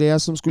Pål André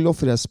som skulle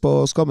offres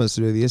på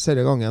Skammelsrudvis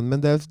denne gangen, men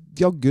det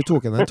jaggu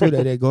tok han en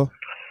Tore Reg også.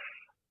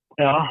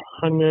 Ja,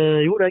 han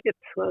gjorde det,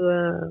 gitt.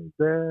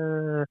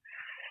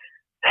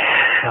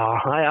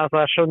 Altså,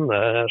 jeg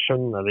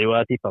skjønner det jo.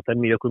 Jeg tipper at det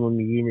er mye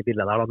økonomi inne i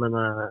bildet der, da, men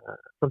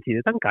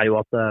samtidig tenker jeg jo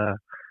at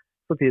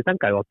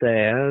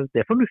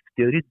det er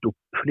fornuftig å rydde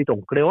opp litt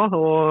ordentlig også.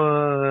 Og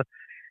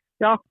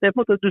ja, det er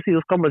på en måte, du sier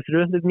jo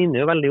Skammelsrud, det minner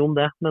jo veldig om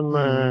det, men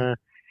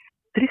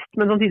trist,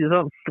 men samtidig så,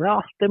 ja,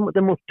 det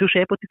måtte jo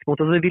skje på et tidspunkt,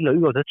 altså det ville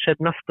uansett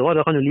skjedd neste år,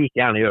 da kan jo like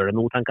gjerne gjøre det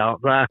nå, tenker jeg.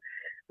 Så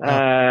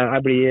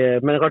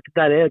men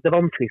det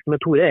vanskeligste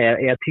med Tore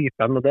er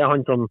typen, og det er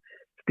han som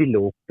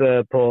stiller opp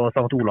på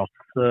St. Olavs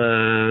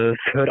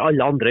før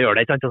alle andre gjør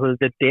det. Ikke sant? Altså,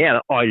 det er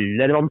det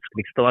aller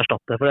vanskeligste å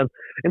erstatte. For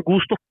en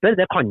god stopper,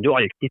 det kan du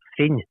alltid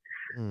finne.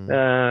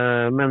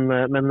 Men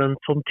en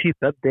sånn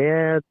type, det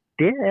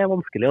er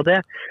vanskelig. Og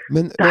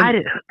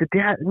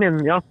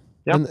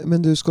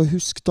men du skal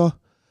huske da,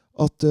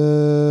 at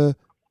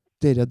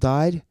dere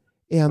der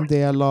en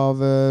del av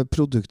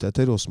produktet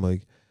til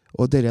Rosenborg.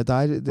 Og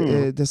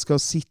det skal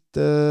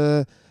sitte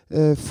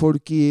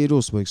folk i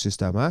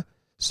Rosenborg-systemet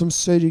som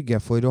sørger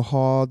for å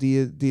ha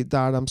de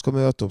der de skal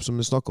møte opp, som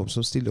du snakker om,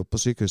 som stiller opp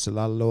på sykehuset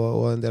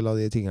og en del av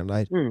de tingene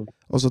der.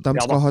 Altså, de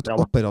skal ha et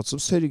apparat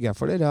som sørger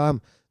for det.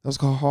 De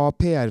skal ha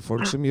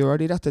PR-folk som gjør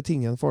de rette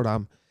tingene for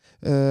dem.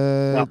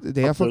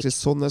 Det faktisk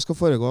sånn det skal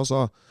foregå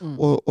også.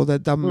 Og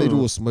det de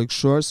Rosenborg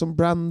selv som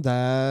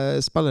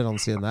brander spillerne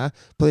sine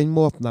på den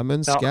måten de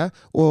ønsker,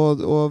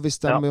 og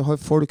hvis de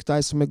har folk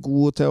der som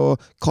gode til å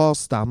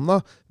kaste dem da,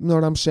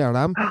 når de ser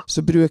dem,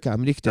 så bruker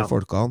de riktige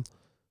folkene.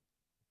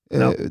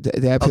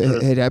 Det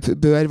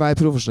bør være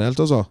profesjonelt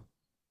også.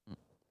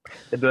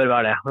 Det bør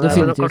være det.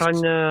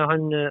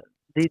 Men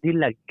de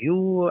legger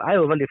jo, jeg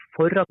jo veldig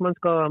for at man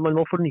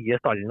må fornye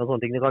stallen og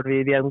sånne ting. Det er klart,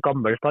 vi en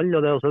gammel stall, og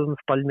det er også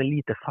en stall med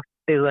lite fart.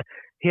 Det er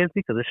helt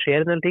viktig at det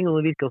skjer en del ting, og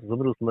det virker også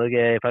som Rosenborg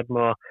i ferd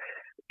med å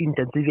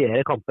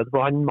intensivere kampen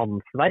på han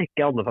mannsverk.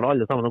 Jeg anbefaler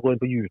alle sammen å gå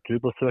inn på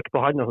YouTube og søke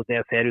på han. Altså,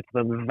 det ser ut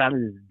som en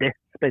veldig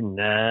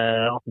spennende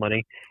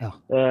 18-åring.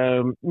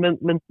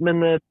 Men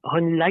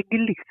han legger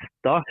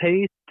lista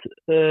høyt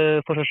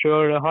for seg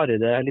selv,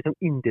 Hareide, liksom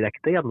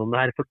indirekte gjennom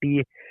det her, fordi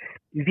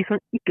hvis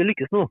han ikke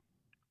lykkes nå,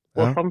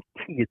 og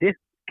samtidig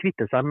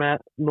kvitte seg med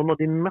noen av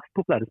de mest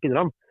populære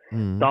spillerne,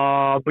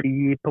 da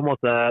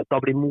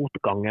blir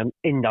motgangen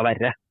enda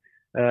verre.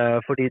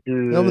 Fordi du...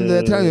 Ja, men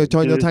det trenger jo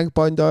ikke han å tenke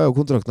på, da er jo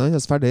kontrakten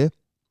hans ferdig.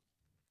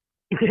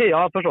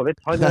 Ja, for så vidt.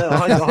 Det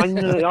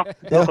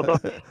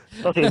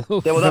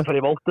var derfor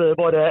jeg valgte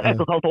bare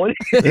 1,5 år.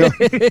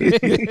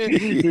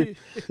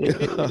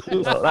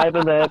 Nei,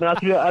 men jeg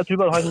tror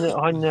bare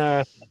han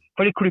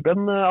fordi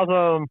klubben, altså,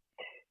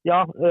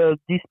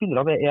 de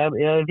spillerne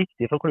er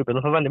viktige for klubben,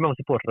 og for veldig mange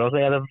supportere, så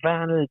er det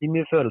veldig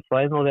mye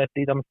følelser involvert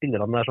i de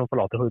spillerne der som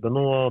forlater klubben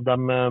nå, og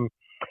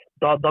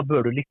da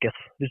bør du lykkes.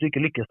 Hvis du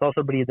ikke lykkes da,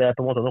 så blir det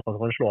på en måte noe som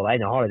kan slå deg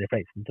enda hardere i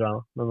fleisen, tror jeg.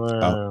 Men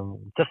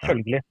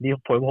selvfølgelig, de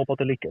får jo håpe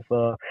at det lykkes. Så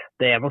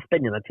det er noen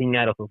spennende ting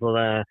her også. Så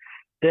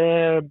det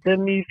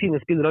er mye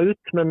fine spillere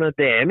ut, men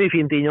det er mye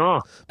fint inn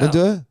også. Men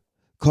du,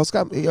 hva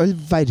i all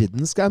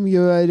verden skal de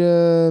gjøre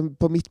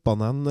på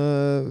midtbanen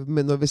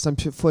hvis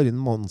de får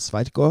inn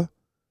mannsverk også?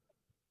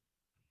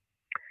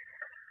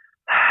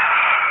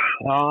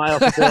 Ja,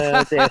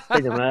 det er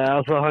spennende.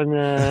 Altså,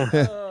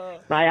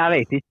 Nei, jeg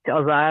vet ikke.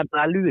 Altså,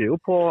 jeg lurer jo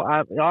på...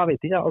 jeg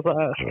vet ikke. Altså,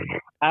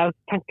 jeg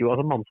tenker jo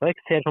at mannsverk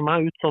ser for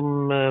meg ut som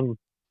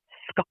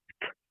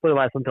skapt for å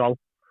være sentral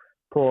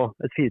på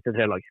et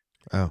 4-3-lag.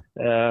 Han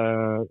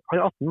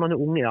er 18, han er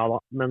ung, da,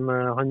 men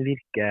han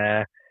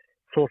virker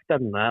så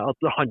spennende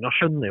at han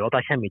skjønner jo at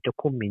jeg kommer ikke til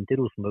å komme inn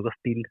til Rosenborg og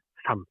spille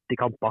 50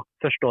 kamper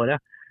første året.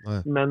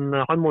 Men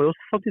han må jo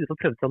samtidig få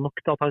prøvd seg nok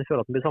til at han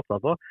føler at han blir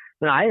satset på.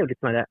 Men jeg er jo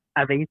litt mer...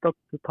 Jeg vet at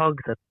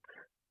Tagseth...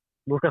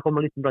 Nå skal jeg komme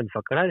med en liten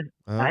brannsaker her.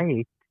 Jeg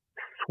er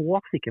ikke så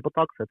sikker på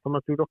Tagseth som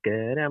jeg tror dere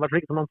er, i hvert fall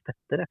ikke som han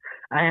setter det.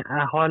 Jeg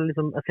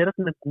ser at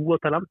han er god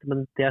og talent, men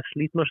det jeg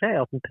sliter med å se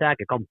er at han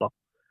preger kamper.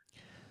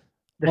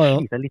 Det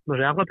sliter jeg litt med å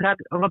se. Han kan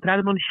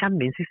prege når han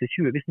kommer inn siste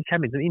 20, hvis han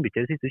kommer inn som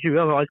innbytter i siste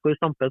 20, og alt går i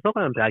stampe, så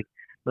kan han prege.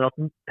 Men at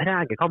han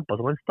preger kamper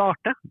som han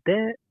starter,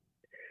 det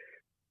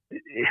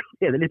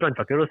er det litt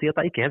brannsaker å si at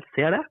jeg ikke helt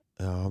ser det.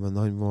 Ja, men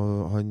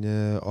han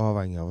er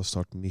avhengig av å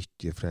starte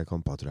mye flere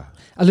kamper, tror jeg.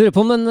 Jeg lurer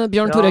på om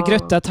Bjørn Tore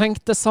Grøtte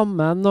tenkte det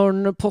samme når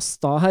han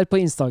postet her på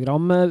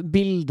Instagram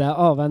bildet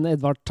av en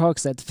Edvard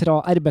Tagseth fra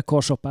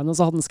RBK-shoppen, og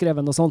så hadde han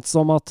skrevet noe sånt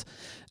som at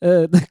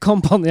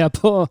kampanje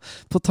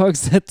på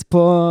Tagseth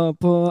på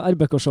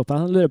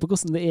RBK-shoppen. Jeg lurer på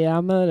hvordan det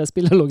er med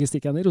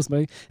spillerlogistikken i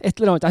Rosenborg. Et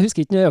eller annet, jeg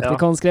husker ikke nøyaktig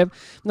hva han skrev,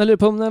 men jeg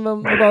lurer på om det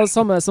var det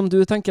samme som du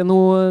tenker nå,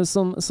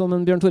 som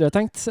en Bjørn Tore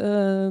tenkte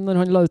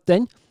når han la ut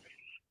den.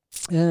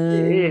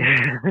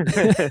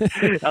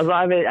 Altså,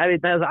 jeg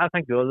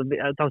tenker jo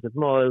Tagseth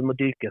må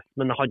dyrkes,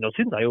 men han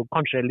synes jeg jo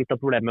kanskje litt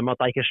av problemet med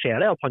at jeg ikke ser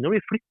det, at han har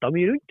blitt flyttet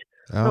mye rundt.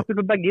 Han har spilt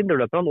på begge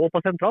indreløperne og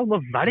på sentral,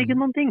 må velge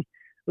noen ting,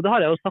 og det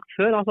har jeg jo sagt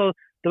før. Altså,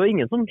 det var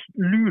ingen som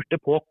lurte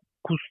på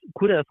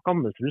hvor er det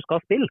Skammelsrud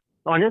skal spille.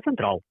 Han er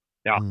sentral,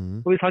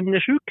 og hvis han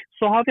er syk,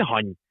 så har vi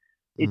han.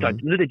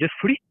 Men det er ikke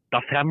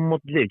flyttet frem, og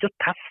det er ikke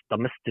testet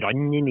med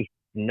Strand i midten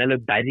eller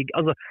Berg,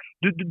 altså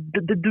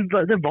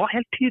det var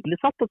helt tydelig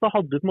satt, og så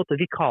hadde du på en måte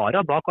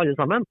vikarer bak alle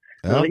sammen.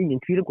 Det var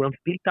ingen tvil om hvordan de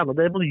spilte dem, og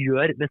det må du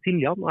gjøre med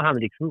Siljan og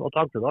Henriksen og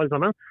Tagseth alle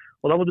sammen,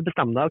 og da må du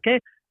bestemme deg, ok,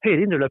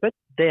 høyre indreløper,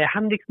 det er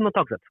Henriksen og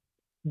Tagseth.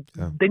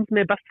 Den som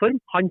er i best form,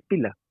 han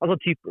spiller. Altså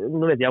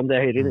nå vet jeg om det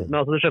er høyre, men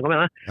altså du skjønner hva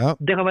jeg mener.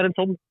 Det kan være en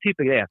sånn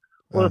type greie,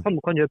 og det samme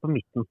kan du gjøre på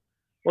midten.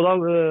 Og da,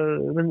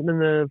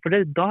 for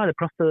da er det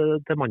plass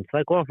til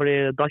mannsverk også, fordi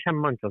da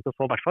kommer mannsverk til å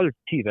få i hvert fall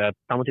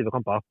 20-25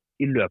 kamper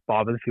i løpet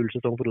av en full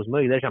sesong for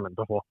Rosenborg. Det kommer han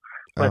til å få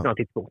på et eller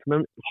annet tidspunkt.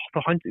 Men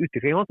for hans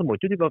utvikling så må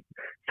ikke du bare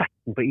sette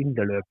den på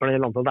inderløperen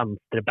eller på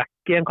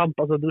venstreback i en kamp.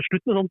 Altså, det er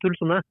slutt med sånn tull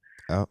som det.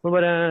 Så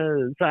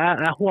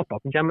jeg håper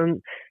at han kommer, men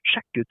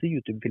sjekk ut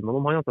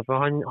YouTube-filmene om han, for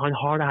han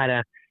har det her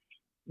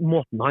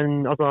måten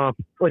han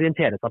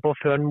orienterer seg på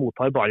før han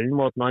mottar ballen,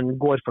 måten han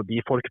går forbi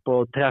folk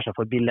på, trer seg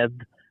forbi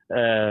ledd,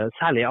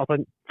 særlig at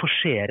han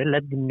forserer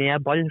ledd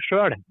med ballen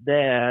selv. Det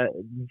er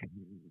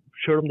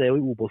selv om det er jo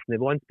i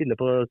Obos-nivå, han spiller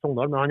på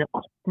Sogndal, men han er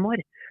 18 år.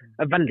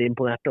 Jeg er veldig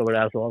imponert over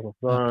det jeg så. Altså.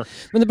 Så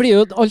Men det blir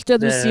jo, alt det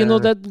du sier nå,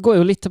 det går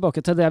jo litt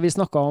tilbake til det vi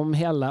snakket om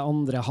hele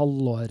andre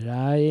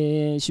halvåret i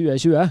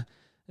 2020.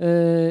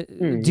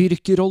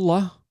 Dyrk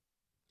roller.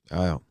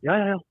 Ja.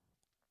 Ja.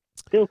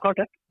 Det er jo klart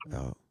det.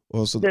 Ja.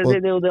 Det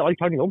er jo det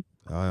alt handler om.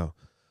 Ja.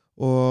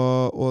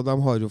 Og de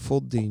har jo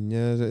fått inn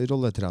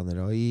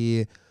rolletrenere i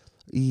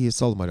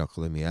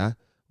SalMar-akademiet.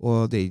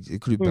 Og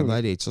klubben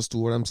der er ikke så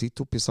stor. De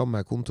sitter oppe i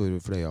samme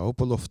kontorfløya og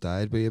på loftet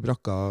her blir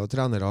brakka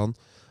trenerne,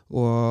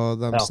 og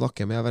de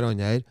snakker med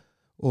hverandre.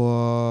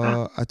 Og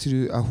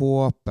jeg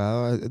håper,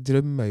 jeg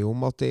drømmer jo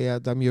om at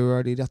de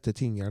gjør de rette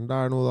tingene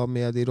der nå da,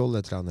 med de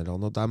rolletrenerne,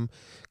 og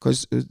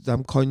de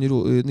kan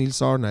Nils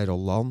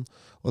Arne-rollene,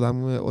 og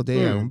det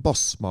er jo en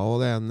Basma, og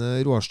det er en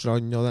Roar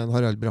Strand, og det er en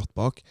Harald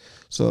Brattbakk,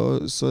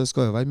 så det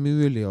skal jo være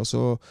mulig å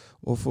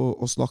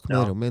snakke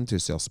mer om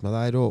entusiasme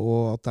der,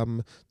 og at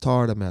de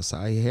tar det med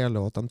seg i hele,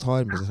 og at de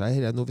tar med seg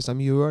hele. Hvis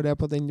de gjør det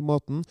på den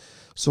måten,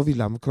 så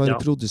vil de klare å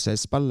produsere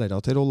spillere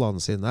til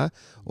rollene sine,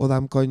 og de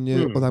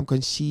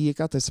kan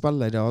kikke etter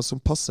spillere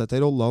som passer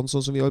til rollene,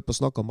 sånn som vi holdt på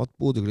å snakke om at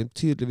Bodø/Glimt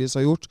tydeligvis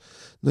har gjort.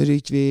 Når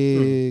ikke vi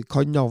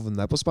kan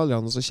navnet på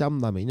spillerne, så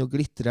kommer de inn og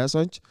glitrer,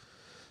 sant?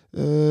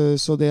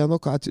 Så det er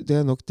nok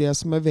det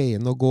som er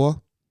veien å gå.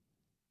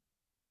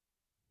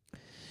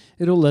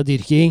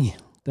 Rolledyrking.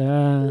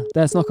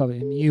 Det snakket vi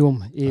mye om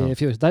i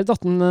fjor. Der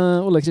datt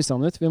Ole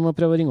Kristian ut. Vi må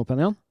prøve å ringe opp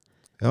henne igjen.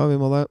 Ja, vi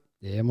må det.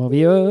 Det må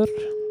vi gjøre.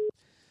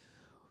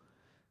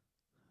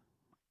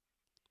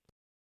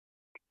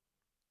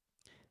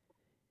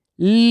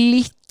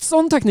 Litt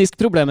sånn teknisk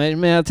problemer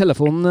med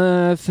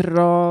telefonen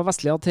fra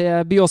Vestlia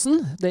til Byåsen.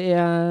 Det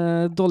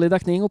er dårlig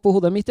dekning oppå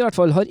hodet mitt i hvert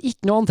fall. Har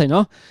ikke noe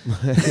antenner.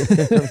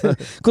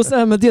 Hvordan er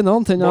det med dine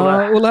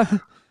antenner, Ole?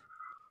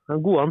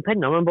 Gode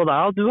antenner, men både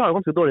jeg og du har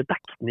ganske dårlig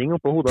dekning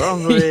oppå hodet. Da.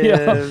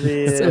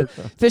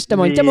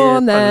 Førstemann til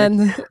månen!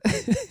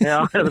 Ja,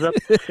 rett og slett.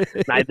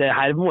 Nei, det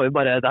her må vi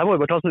bare ta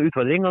som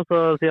utfordring, og så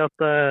si at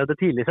det er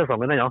tidlig i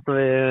sesongen ennå, så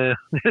det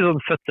er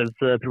sånn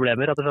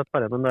fødselsproblemer, rett og slett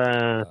bare, men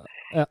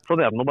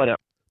sånn er det nå bare.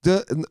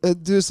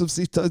 Du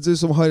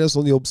som har en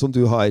sånn jobb som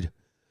du har,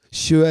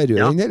 kjører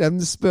jo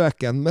den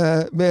spøken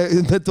med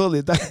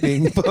dårlig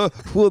dekning på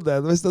hodet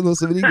hvis det er noen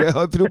som ringer og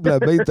har problemer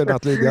med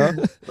internettlinja?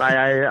 Nei,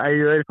 jeg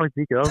gjør faktisk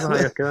ikke det. Jeg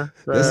gjør ikke det.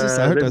 Det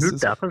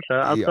burde jeg kanskje.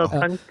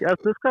 Jeg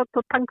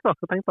skal tenke da.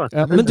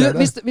 Ja, men du,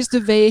 hvis du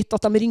vet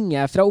at de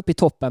ringer fra oppi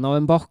toppen av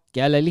en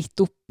bakke, eller litt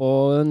oppå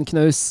en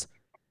knaus,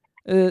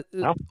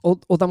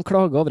 og de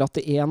klager over at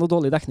det er noe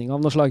dårlig dekning av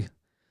noe slag,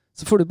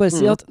 så får du bare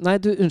si at, nei,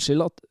 du,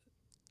 unnskyld, at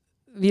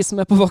vi som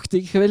er på vakt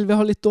i kveld, vi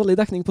har litt dårlig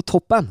dekning på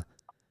toppen.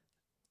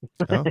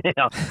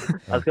 Ja.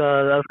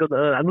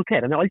 Jeg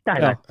noterer ned alt det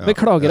her.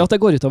 Beklager at det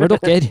går utover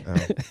dere.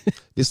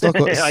 Vi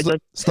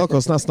snakker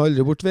oss nesten aldri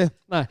bort, vi.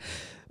 Nei.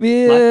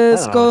 Vi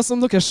skal, som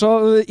dere sa,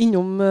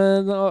 innom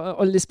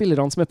alle de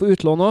spillerne som er på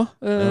utlån nå.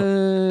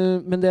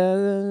 Men det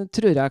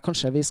tror jeg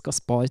kanskje vi skal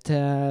spare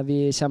til vi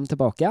kommer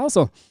tilbake,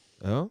 altså.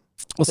 Ja.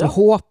 Og så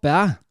håper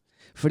jeg,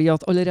 fordi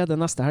at allerede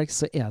neste helg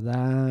så er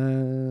det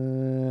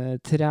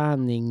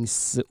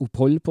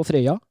treningsopphold på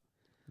Frøya.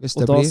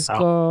 Og da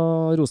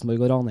skal Rosenborg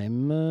og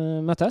Ranheim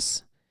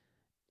møtes.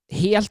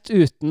 Helt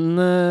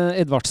uten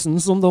Edvardsen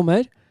som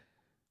dommer.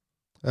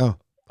 Ja.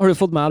 Har du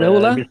fått med det,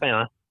 Ole? Det blir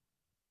spennende.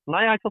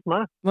 Nei, jeg har ikke fått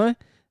med det. Nei.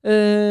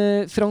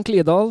 Frank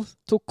Lidahl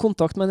tok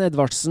kontakt med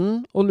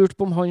Edvardsen og lurte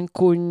på om han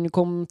kunne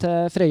komme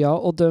til Frøya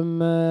og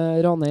dømme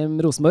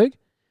Ranheim-Rosenborg.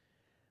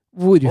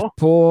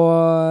 Hvorpå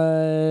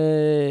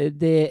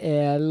det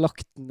er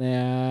lagt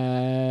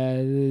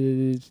ned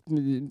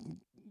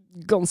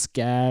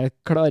ganske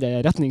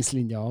klare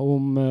retningslinjer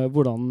om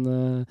hva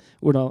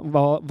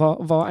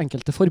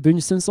enkelte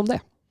forbund synes om det.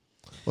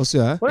 Hva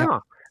sier jeg?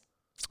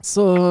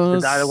 Så,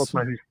 det der er godt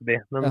med husby,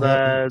 men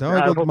jeg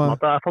har fått med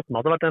at det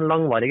har vært en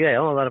langvarig greie.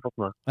 Det har jeg fått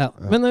med. Ja.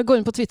 Men gå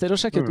inn på Twitter og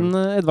sjekk ut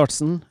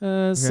Edvardsen,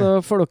 så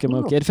får dere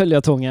med dere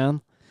følgetongen.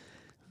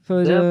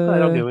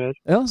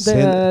 Det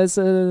er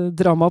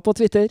drama på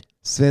Twitter.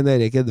 Svein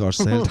Erik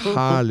Edvardsen, helt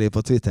herlig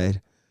på Twitter.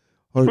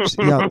 Har du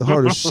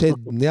sett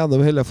den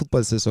gjennom hele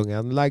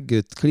fotballsesongen? Legge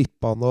ut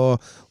klippene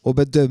og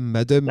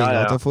bedømme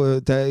dømminga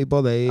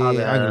både i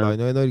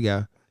England og i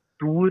Norge?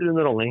 Stor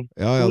underholdning.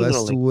 Ja, det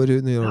er stor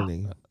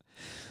underholdning.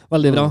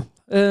 Veldig bra.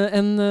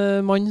 En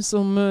mann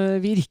som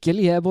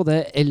virkelig er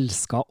både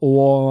elsket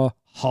og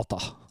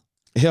hatet.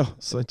 Ja,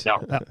 sant. Ja.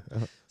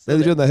 Det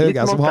er Rune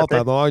Hauge som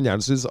hater en, og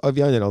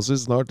vi andre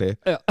synes den er artig.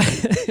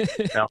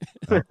 Ja.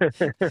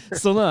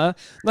 Sånn er det.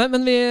 Nei,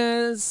 men vi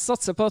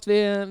satser på at vi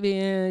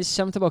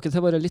kommer tilbake til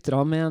våre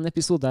lyttere med en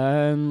episode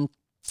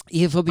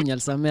i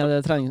forbindelse med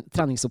det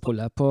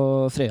treningsoppholdet på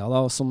Frøya,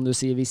 da, som du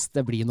sier, hvis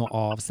det blir noe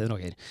av, Sten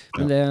Roger.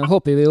 Men det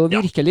håper vi jo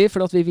virkelig,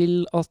 for at vi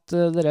vil at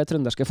dere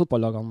trønderske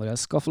fotballagene våre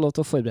skal få lov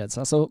til å forberede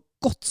seg så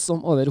godt som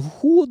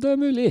overhodet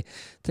mulig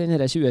til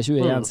denne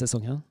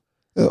 2021-sesongen.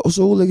 Og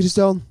så Ole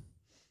Kristian,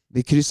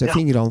 vi krysser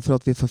fingrene for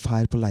at vi får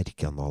fær på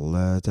Lerkendal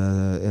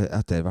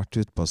etter hvert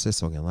ut på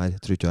sesongen her,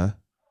 tror ikke jeg?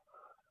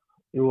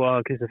 Jo,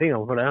 jeg krysser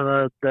fingrene for det.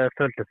 Det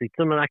føltes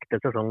ikke som en ekte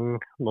sesong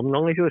noen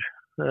gang i fjor.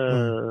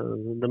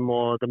 Det må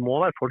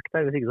være folk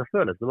der, hvis ikke så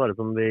føles det bare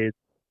som vi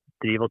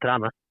driver og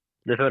trener.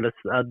 Det føles,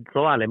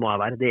 så ærlig må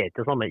jeg være, det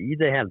ikke det samme i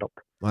det hele tatt.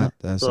 Nei,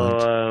 det Så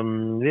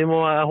sant.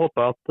 jeg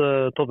håper at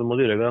Toppen og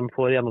Dyrøy de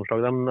får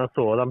gjennomslag.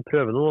 De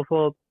prøver nå å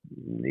få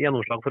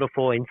gjennomslag for å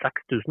få inn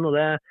 6000, og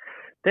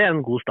det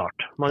en god start.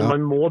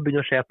 Man må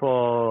begynne å se på,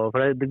 for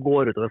det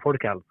går utover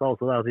folkehelsa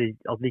også, at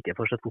vi ikke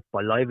får sett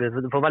fotball live.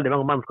 For veldig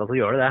mange mennesker så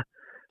gjør det.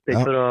 Det er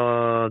ikke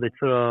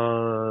for å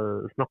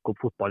snakke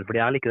opp fotball, fordi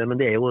jeg liker det, men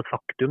det jo et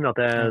faktum at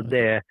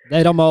det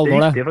rammer alvor,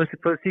 det.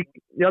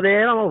 Ja, det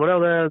rammer alvor,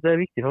 og det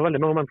viktig for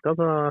veldig mange mennesker.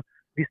 Så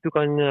hvis du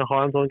kan ha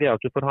en sånn greie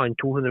at du får ha inn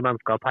 200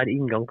 mennesker per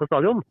inngang på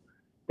stadion,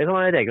 det kan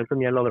være en regel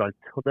som gjelder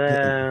overalt. Og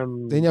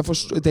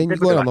den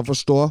går an å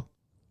forstå.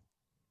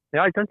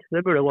 Ja, ikke sant?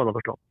 Det burde gå an å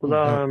forstå. Så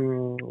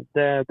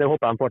det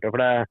håper jeg de får til,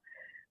 for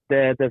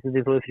det som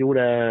de så i fjor,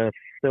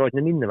 det var ikke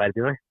noe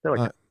minneverdig, nei. Det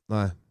var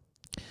ikke.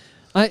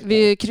 Nei,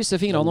 vi krysser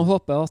fingrene og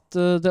håper at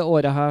det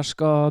året her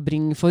skal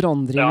bringe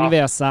forandring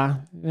ved seg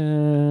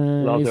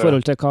i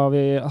forhold til hva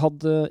vi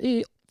hadde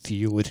i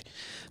fjor.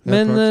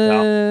 Men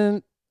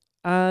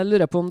jeg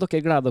lurer på om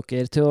dere gleder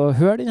dere til å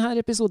høre denne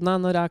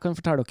episoden når jeg kan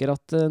fortelle dere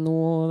at nå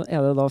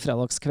det da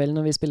fredagskveld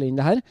når vi spiller inn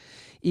det her.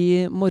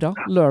 I morgen,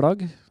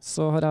 lørdag,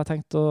 så har jeg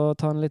tenkt å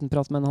ta en liten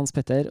prat med Hans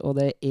Petter,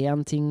 og det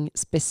en ting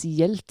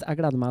spesielt jeg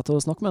gleder meg til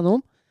å snakke med ham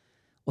om,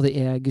 og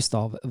det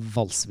Gustav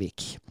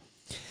Valsvik.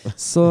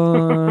 Så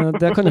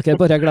det kan dere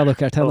bare glede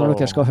dere til når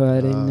dere skal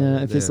høre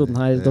denne episoden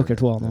her, dere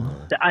to nå.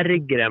 Det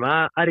ergrer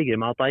meg at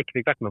jeg ikke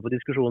fikk vært med på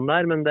diskusjonen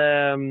der, men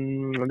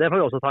det får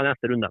vi også ta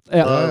neste runde. Så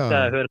skal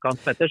jeg høre hva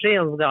Hans Petter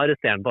sier, og så skal jeg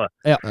arrestere han på det.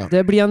 Ja,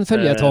 det blir en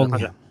føljetong.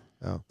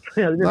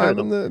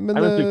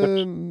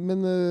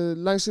 Men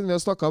lenge siden vi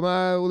har snakket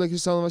med Ole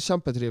Kristian, det var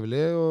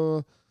kjempetrivelig,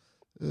 og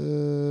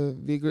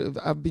jeg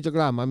begynte å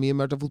glede meg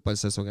mye mer til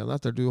fotballsesongen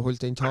etter du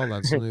holdt den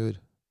talen som du gjorde.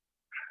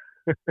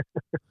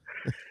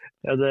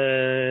 Ja,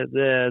 det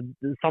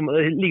samme,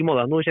 i like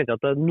måte. Nå kjente jeg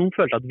at nå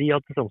følte jeg at vi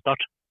hadde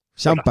sesongstart.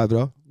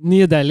 Kjempebra.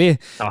 Nydelig.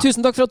 Ja.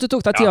 Tusen takk for at du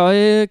tok deg tida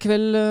i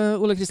kveld,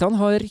 Ole Kristian.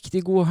 Ha en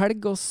riktig god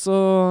helg, og så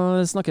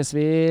snakkes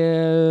vi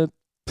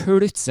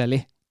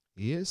plutselig.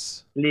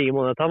 Yes. Like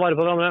måte. Ta vare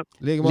på hverandre.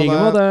 Like måte.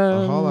 Ha det.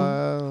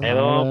 Hei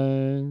da.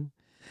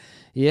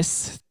 Yes,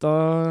 da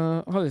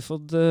har vi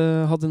fått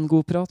hatt en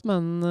god prat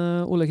med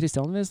Ole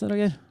Kristian, hvis det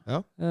Roger.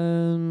 Ja.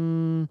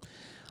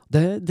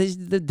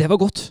 Det var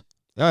godt.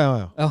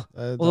 Ja.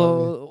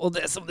 Og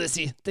det som du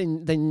sier,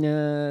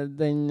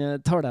 den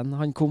talen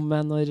han kom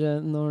med når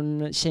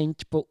han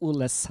kjente på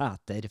Ole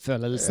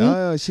Sæter-følelsen.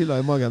 Ja, killa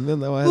i magen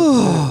min, det var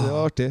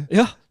artig.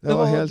 Ja, det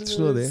var helt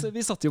snodig.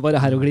 Vi satt jo bare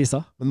her og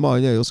glisa. Men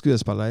mannen jo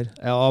skuespiller.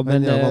 Ja,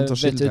 men vet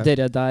du,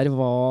 dere der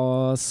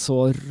var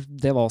så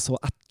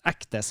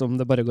ekte som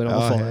det bare går an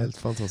å få. Ja, helt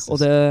fantastisk. Og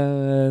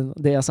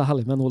det så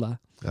herlig med Ole.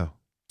 Ja.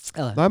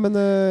 Nei, men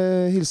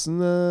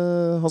hilsen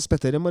Hans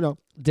Petter i morgen.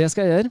 Det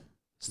skal jeg gjøre.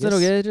 Så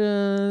Roger,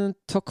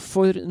 takk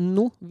for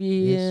nå.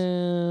 Vi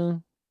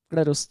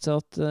gleder oss til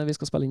at vi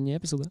skal spille inn i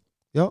episode.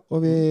 Ja,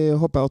 og vi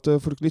håper at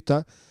folk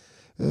lytter.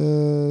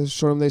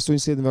 Selv om det en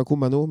stund siden vi har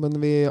kommet nå, men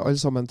vi alle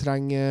sammen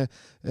trenger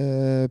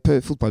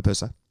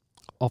fotballpause.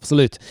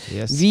 Absolutt.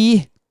 Yes.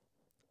 Vi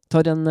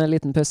tar en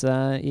liten pause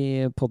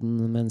i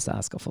podden mens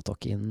jeg skal få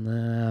tak inn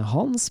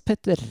Hans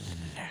Petter.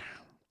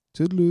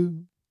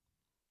 Tudelu.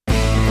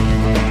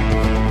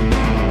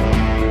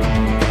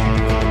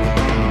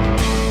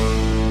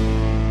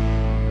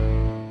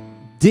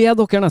 Det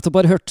dere nettopp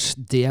har hørt,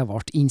 det ble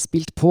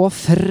innspilt på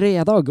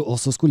fredag, og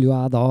så skulle jo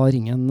jeg da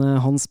ringe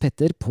Hans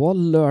Petter på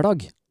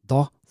lørdag.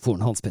 Da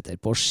får Hans Petter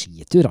på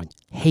skiturene,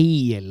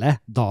 hele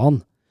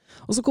dagen.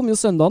 Og så kom jo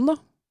søndagen da,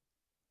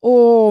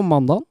 og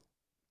mandagen,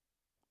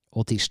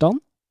 og tirsdagen.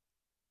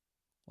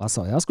 Og jeg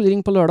sa jeg skulle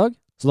ringe på lørdag,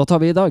 så da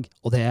tar vi i dag,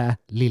 og det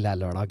lille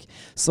lørdag.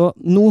 Så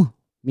nå,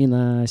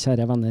 mine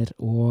kjære venner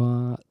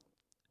og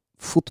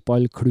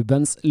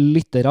fotballklubbens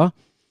lyttere,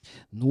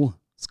 nå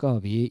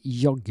skal vi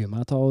jaggu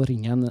meg ta og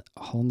ringe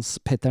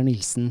Hans Petter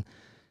Nilsen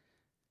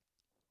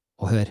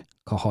og høre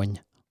hva han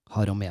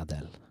har å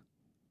meddele.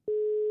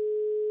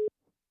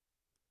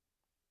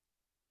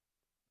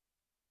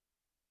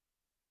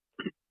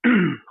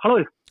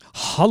 Hallo.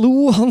 Hallo,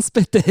 Hans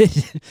Petter!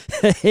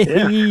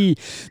 Hei!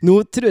 Nå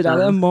tror jeg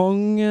det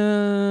mange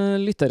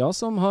lyttere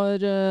som har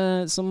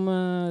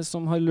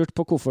lurt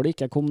på hvorfor det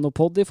ikke kom noe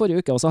podd i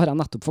forrige uke, og så har jeg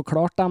nettopp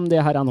forklart dem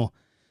det her nå.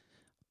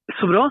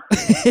 Så bra.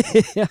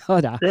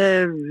 Har jeg.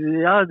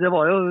 Det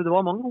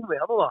var mange gode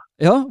veier da.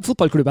 Ja,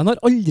 fotballklubben har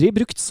aldri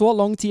brukt så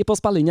lang tid på å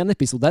spille inn en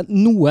episode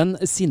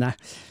noensinne.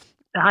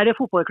 Her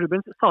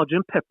fotballklubbens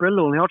Sgt. Pepper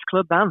Lonely Hearts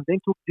Club Band.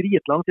 Den tok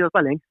dritlang tid å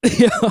spille inn.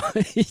 Ja,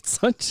 ikke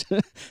sant?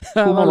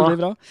 Det veldig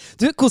bra.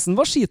 Du, hvordan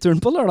var skituren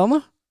på lørdagen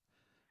da?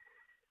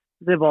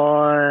 Det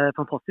var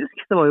fantastisk.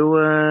 Det var jo,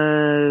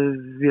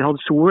 vi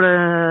hadde sol.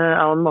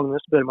 Jeg og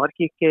Magnus Børmark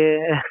gikk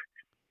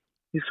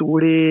i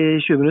sol i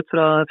 20 minutter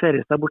fra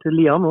Feriestad bort til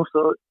Lian, og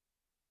så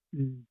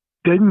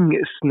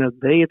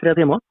døgnsnødde i 3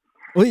 timer.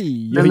 Oi,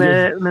 oi, oi.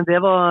 Men det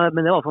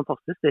var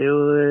fantastisk. Det jo,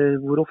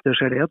 hvor ofte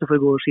skjer det at du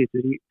får gå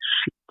skitur i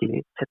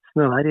skikkelig tett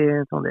snøvær i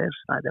Trondheim?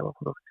 Nei, det var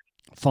fantastisk.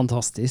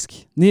 Fantastisk.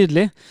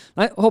 Nydelig.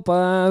 Nei,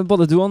 håper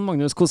både du og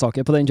Magnus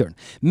kosaker på den turen.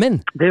 Men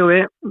Det gjorde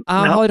vi.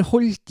 jeg har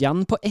holdt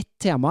igjen på ett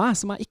tema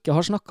som jeg ikke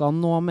har snakket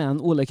noe med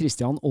en Ole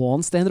Kristian og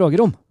en Stein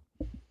Roger om.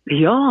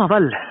 Ja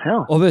vel, ja.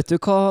 Og vet du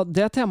hva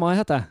det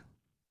temaet heter?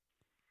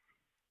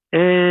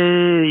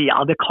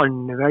 Ja, det kan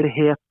vel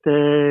hete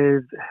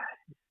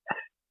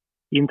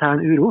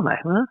intern uro, nei.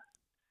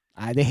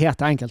 Nei, det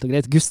heter enkelt og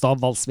greit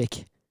Gustav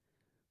Valsvik.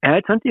 Ja,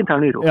 ikke sant,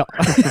 intern uro. Ja.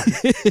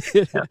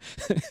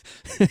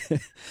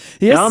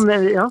 Yes. Ja,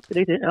 men, ja,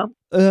 riktig, ja.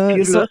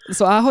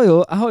 Så jeg har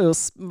jo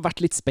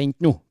vært litt spent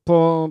nå på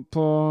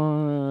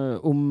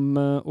om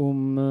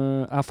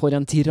jeg får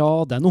en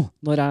tirade nå,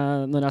 når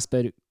jeg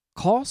spør,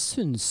 hva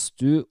syns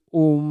du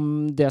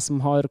om det som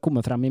har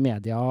kommet frem i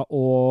media,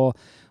 og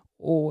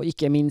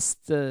ikke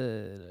minst,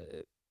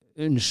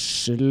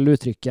 unnskyld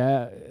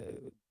uttrykket,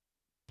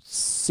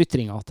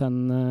 sytringa til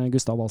en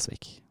Gustav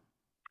Valsvik?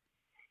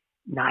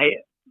 Nei,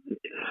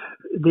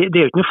 det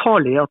er jo ikke noe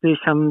farlig at det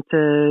kommer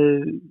til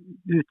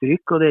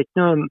uttrykk, og det er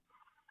ikke noe,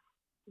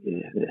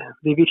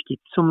 det virker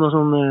ikke som noe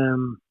sånn,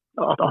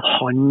 at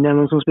han er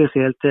noe sånn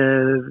spesielt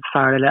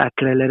fæl eller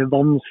ekkel eller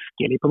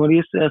vanskelig på noe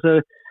vis. Altså,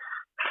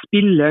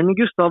 spilleren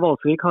Gustav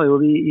Valsvik har jo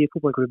vi i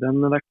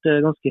fotballklubben vært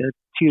ganske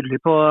tydelig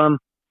på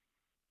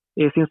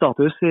i sin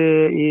status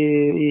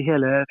i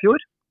hele fjor,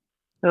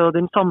 og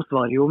den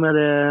samsvarer jo med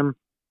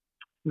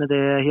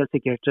det helt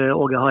sikkert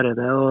Åge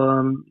Hareide og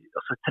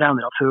altså,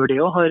 trenere før det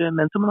også har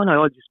ment om, men han har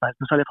jo aldri spilt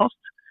noe særlig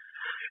fast.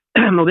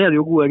 Og det er det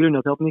jo gode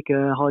grunner til at han ikke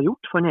har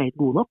gjort, for han er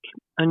ikke god nok.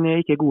 Han er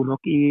ikke god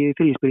nok i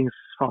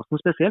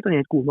frispillingsfasen spesielt, han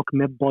er ikke god nok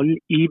med ball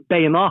i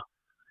beina.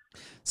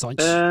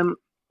 Sant.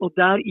 Og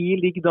der i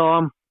ligger da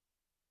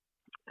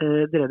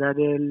det der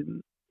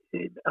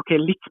ok,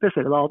 litt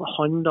spesielt da, at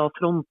han da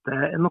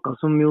fronter noe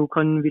som jo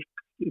kan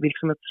virke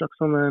som et slags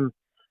sånn,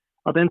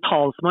 at det er en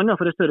talsmann da,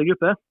 for en større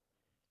gruppe,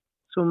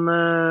 som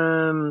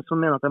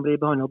mener at de blir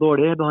behandlet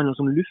dårlig, behandlet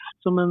som luft,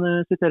 som en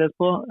siteres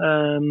på,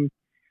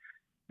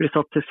 blir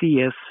satt til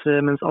sides,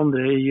 mens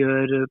andre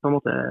gjør på en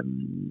måte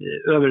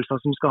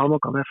øvelser som skal ha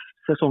noe med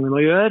sesongen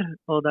å gjøre,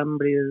 og de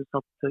blir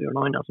satt til å gjøre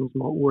noe annet, som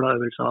har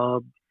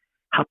Ola-øvelser,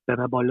 heppe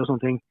med ball og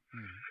sånne ting.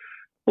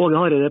 Åge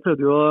Hareide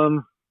prøvde jo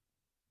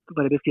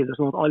bare beskrive det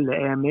sånn at alle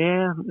er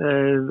med,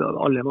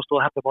 alle må stå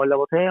og heppe ball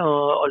av og til,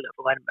 og alle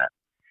får være med.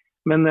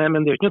 Men det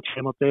er jo ikke noe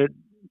tvil om at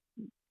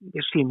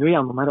det skinner jo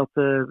gjennom her at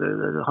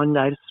han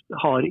der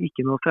har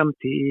ikke noe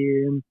fremtid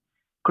i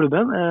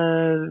klubben.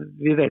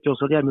 Vi vet jo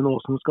også at Gjermund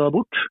Aasen skal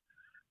bort,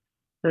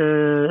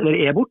 eller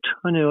er bort,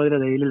 han er jo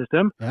allerede i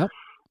Lillestrøm. Ja.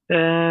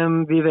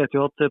 Vi vet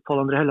jo at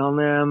Pål André Helland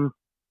er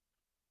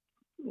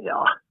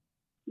ja,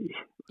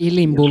 I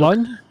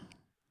Limboland?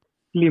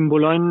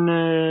 Limboland,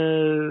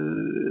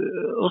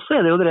 og så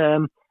er det jo det,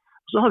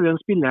 så har vi jo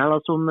en spiller her da,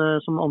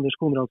 som Anders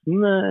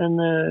Konradsen,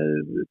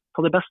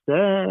 på det beste,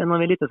 en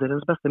av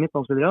eliteseriens beste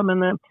midtbanespillere,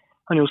 men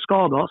han er jo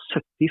skadet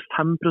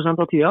 75%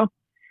 av tida.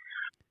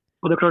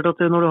 Og det er klart at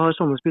når du har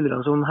sånne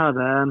spillere som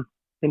hever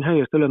den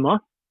høyeste lønna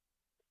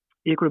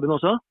i klubben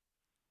også,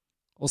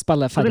 Og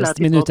spille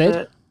færrest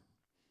minutter?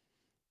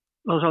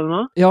 Hva sa du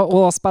nå? Ja,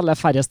 og spille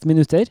færrest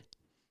minutter?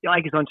 Ja,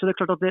 ikke sant. Så det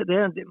er klart at det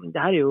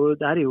er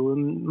jo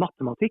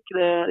matematikk.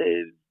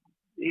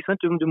 Ikke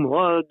sant? Du må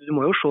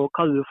jo se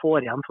hva du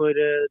får igjen for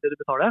det du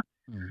betaler.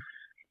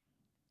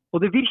 Og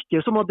det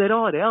virker som at det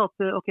rare er at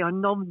okay, han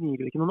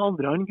navngir ikke noen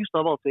andre enn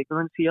Gustav Valsvik,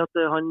 men han sier at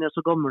han er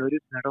så gammel og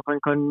rutinert at han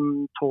kan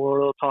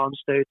tåle å ta en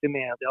støyt i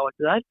media og alt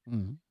det der.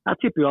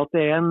 Jeg tipper jo at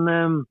det er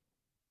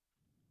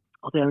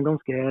en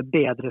ganske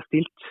bedre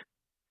stilt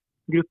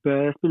gruppe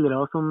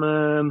spillere som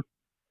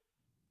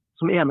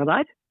er med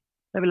der.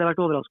 Jeg ville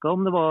vært overrasket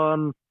om det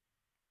var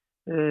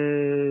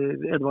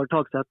Edvard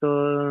Tagseth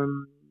og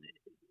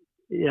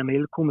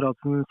Emil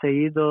Konradsen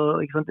Seid,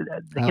 og, ikke sant? Det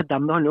er ikke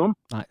dem det handler om.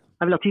 Nei.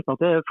 Jeg vil ha tippet at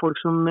det er folk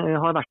som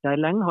har vært der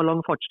lenge, har lang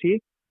fartstid,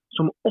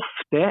 som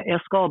ofte er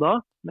skadet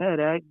med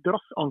disse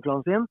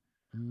glassanklene sine.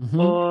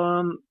 Og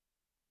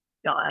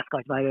ja, jeg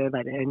skal ikke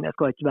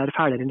være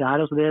fælere enn det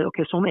her. Altså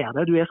ok, sånn er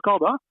det, du er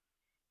skadet.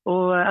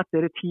 Og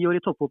etter 10 år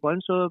i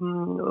toppfotballen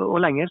og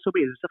lenger, så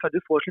blir det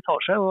selvfølgelig du får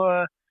slitasje, og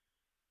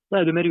da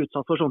er du mer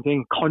utsatt for sånne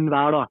ting. Kan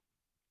være da.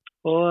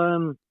 Og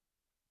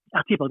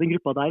jeg tipper at den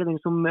gruppa der er den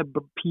som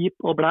pip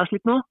og blæs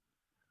litt nå,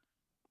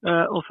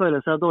 og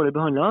føler seg dårlig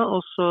behandlet,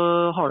 og så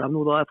har de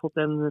nå da fått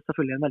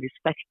selvfølgelig en veldig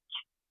sterk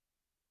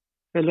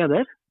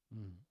leder.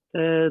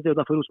 Det er jo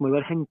derfor Rosenborg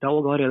har hentet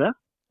Åge Hareide.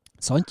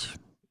 Sant.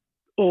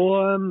 Og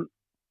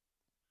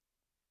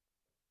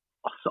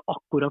altså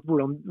akkurat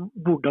hvordan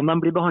de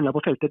blir behandlet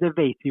på feltet, det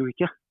vet vi jo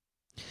ikke.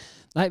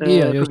 Nei, vi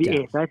gjør jo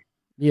ikke.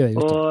 Vi gjør jo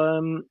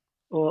ikke.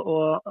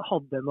 Og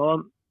hadde noe,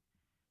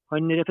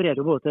 han refererer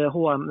jo både til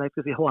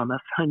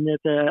HMF, han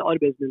til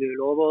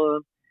arbeidsmiljølov og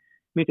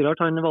mye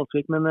rart, han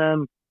Valsvik, men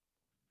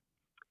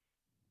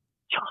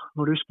ja,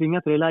 når du springer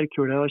etter en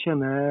lærkule og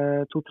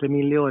tjener 2-3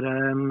 mil i året,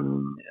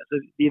 altså,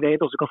 vi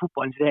vet også hva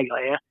fotballens regler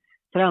er.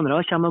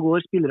 Trenere kommer og går,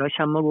 spillere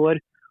kommer og går,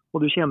 og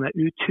du tjener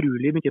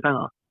utrolig mye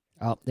penger.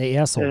 Ja,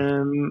 det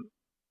sånn.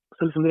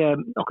 Så liksom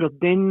akkurat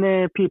den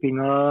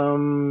pipinga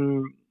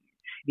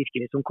virker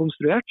litt som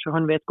konstruert, så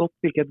han vet godt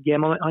hvilket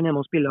game han med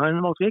å spille.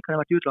 Han Valsvik, han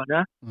har vært i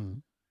utlandet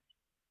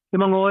i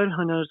mange år,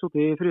 han har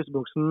suttet i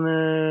fryseboksen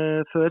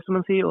før, som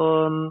han sier, og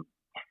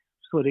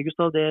sorry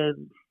Gustav,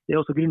 det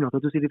også grunner til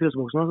at du sitter i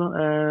fryseboksen. Altså.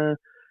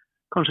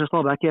 Kanskje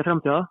Stabæk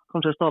fremtiden,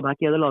 kanskje Stabæk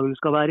det laget du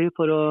skal være i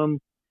for å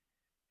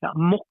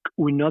mokke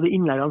unna de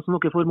innleggene som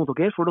dere får mot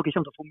dere, for dere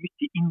kommer til å få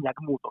mye innlegg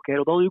mot dere,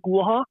 og da er du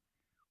god å ha.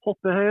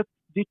 Hoppe høyt,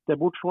 dytte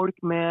bort folk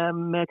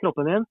med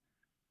kroppen din,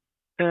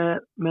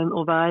 men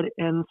å være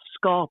en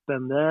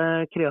skapende,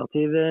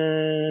 kreativ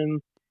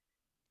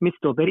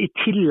midtstopper, i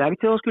tillegg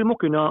til å skulle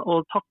mokke unna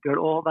og takle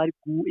og være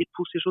god i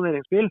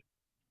posisjoneringsspill.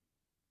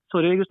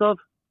 Sorry Gustav,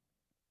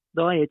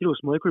 da ikke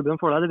Rosenborg klubben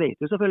for deg, det vet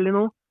du selvfølgelig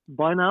nå,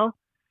 by now.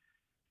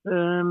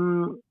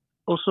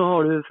 Og så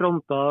har du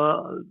frontet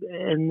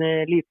en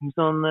liten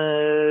sånn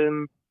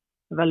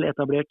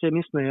veletablert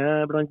misnøye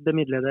blant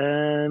bemidlede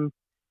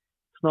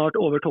snart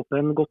over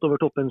toppen, godt over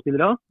toppen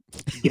spillere.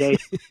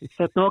 Greit,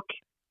 sett nok.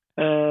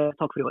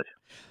 Takk for i år.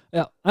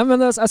 Ja,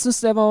 men jeg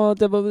synes det var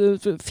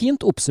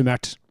fint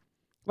oppsummert.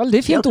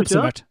 Veldig fint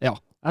oppsummert. Ja,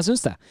 jeg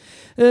synes det.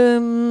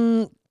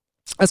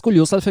 Jeg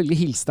skulle jo selvfølgelig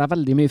hilse deg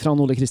veldig mye fra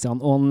Ole Kristian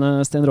og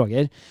Sten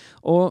Roger.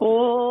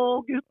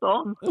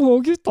 Guttan!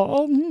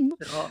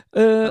 Ja.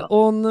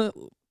 Og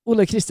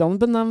Ole Kristian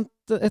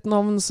benevnte et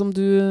navn som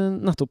du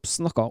nettopp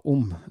snakket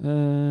om.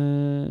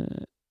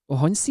 Og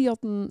han sier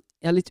at han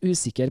litt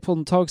usikker på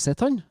den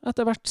Tagseth, han,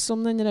 etter hvert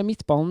som den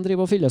midtbanen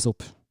driver og fylles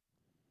opp.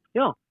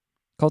 Ja.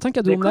 Hva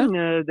tenker du om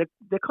det?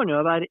 Det kan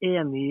jeg være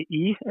enig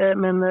i,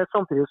 men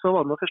samtidig så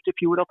var det først i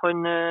fjor at han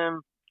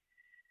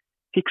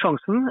fikk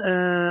sjansen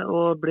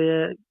og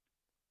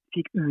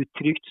fikk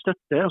uttrykt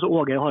støtte. Altså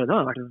Åge Hareide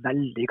har vært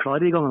veldig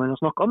klar i gangene han har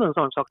snakket, men så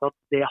har han sagt at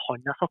det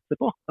han satser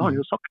på. Det har han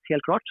jo sagt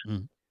helt klart.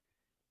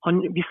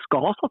 Vi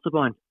skal satse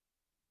på han.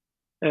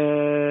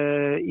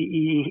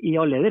 I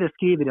alle deres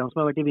skriveriene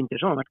som har vært i vinter,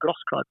 så har han vært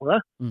glassklar på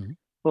det.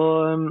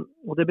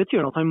 Og det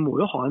betyr at han må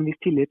jo ha en viss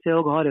tillit til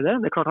Åge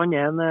Hareide. Det klart han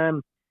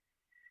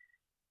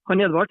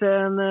Edvard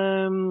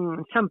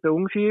en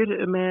kjempeung fyr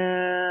med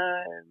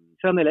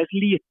fremdeles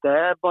lite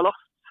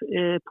ballast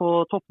på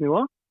toppnivå,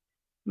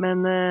 men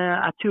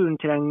jeg tror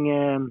han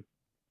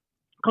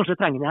kanskje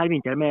trenger det her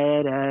vinter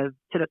med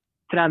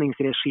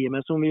treningsregime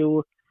som vi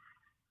jo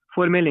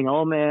får meldinger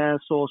om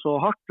så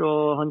hardt,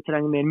 og han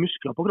trenger mer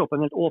muskler på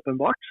kroppen, helt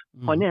åpenbart.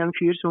 Han en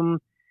fyr som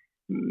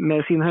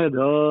med sin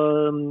høyde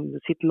og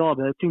sitt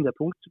lave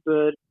tyngdepunkt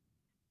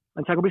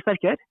han trenger å bli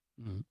sterkere.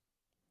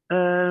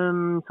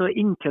 Så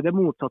inntil det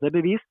motsatte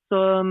bevist,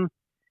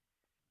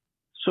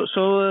 så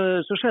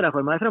ser jeg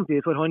for meg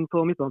fremtid for han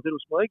på midtbanen til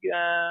Rosenborg.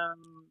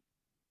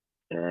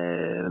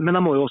 Men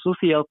jeg må jo også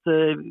si at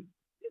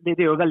det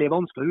er jo veldig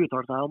vanskelig å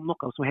uttale seg om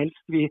noe som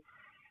helst.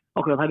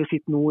 Akkurat her vi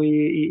sitter nå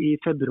i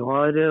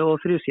februar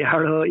og fryser i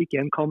hjel, og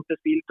ikke en kamp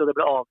spilt, og det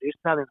ble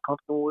avlyst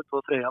treningskamp nå på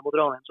Frøya mot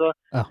Ranheim. Så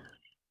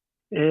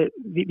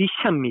vi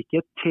kommer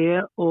ikke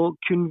til å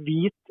kunne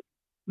vite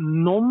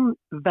noen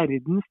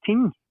verdens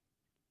ting,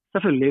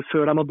 selvfølgelig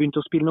før de har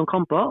begynt å spille noen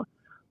kamper,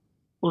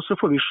 og så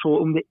får vi se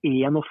om det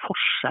noe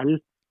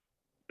forskjell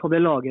på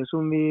det laget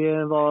som vi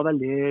var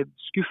veldig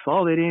skuffet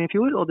over i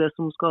fjor, og det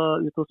som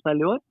skal ut og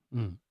spille i år.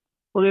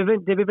 Og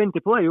det vi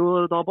venter på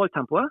jo da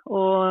balltempoet,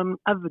 og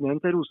evnen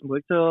til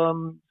Rosenborg til å,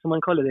 som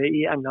man kaller det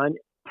i England,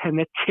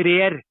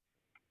 penetrere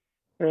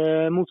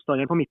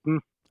motstanderen på midten.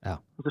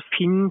 Altså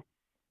finn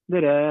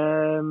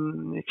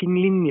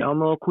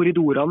linjene og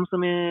korridorene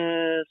som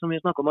vi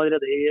snakket om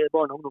allerede i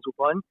barne- og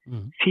ungdomsfotballen.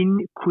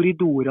 Finn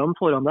korridorene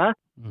foran deg,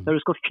 der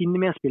du skal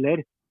finne medspiller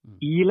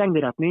i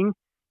lengderetning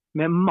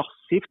med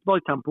massivt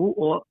balltempo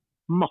og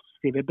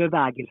massive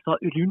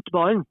bevegelser rundt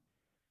ballen.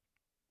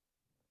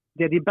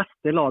 Det de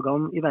beste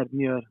lagene i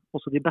verden gjør,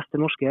 også de beste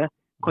norske,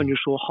 kan jo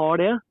se har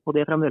det, og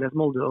det fremdeles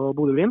Molde og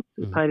Bodø/Glimt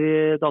per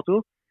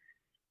dato.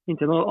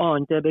 Inntil noe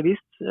annet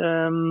bevisst.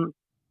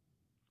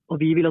 Og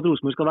vi vil at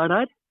Rosenborg skal være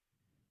der.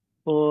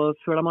 Og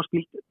før de har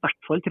spilt i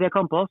hvert fall 3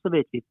 kamper, så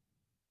vet vi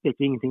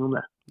ingenting om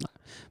det.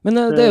 Men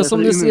det jo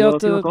som du sier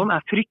at...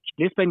 Jeg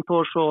fryktelig spent på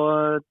å se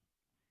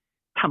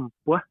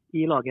tempoet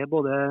i laget,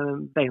 både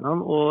beina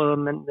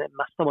men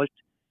mest av alt,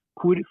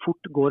 hvor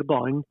fort går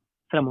ballen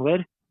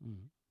fremover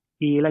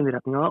i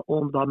lengderetninga,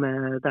 og da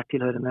med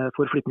dertilhørende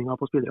forflytninger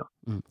på spillere.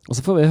 Og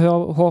så får vi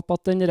håpe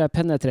at denne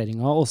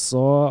penetreringen også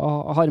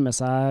har med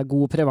seg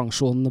god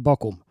prevensjon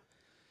bakom.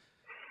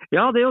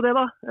 Ja, det jo det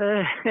da.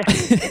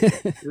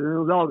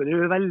 Du lager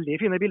jo veldig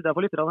fine bilder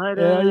på lytterne her.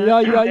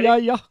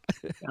 Ja.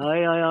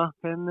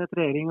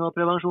 Penetrering og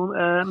prevensjon.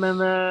 Men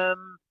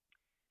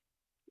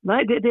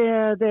nei,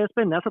 det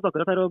spennende. Jeg satt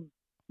akkurat her og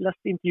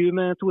leste intervju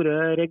med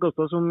Tore Regg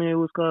også, som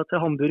jo skal til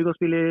Hamburg og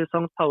spille i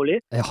St.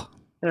 Pauli. Ja,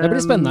 det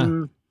blir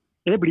spennende.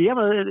 Det blir,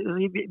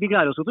 vi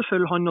gleder oss til å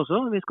følge han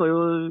også. Vi skal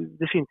jo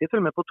definitivt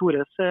følge med på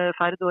Tores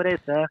ferd og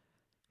reise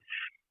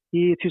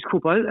i tysk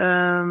fotball.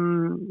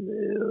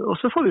 Og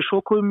så får vi se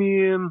hvor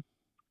mye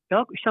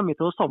ja, kommer vi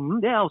til å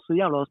sammen? Det er jeg også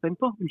jævla spent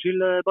på.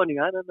 Unnskyld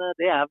banningen her, men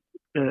det er jeg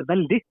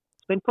veldig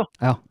spent på.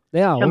 Ja, det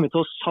er jeg Kommer også. vi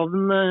til å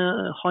savne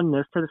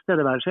hans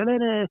tilstedeværelse,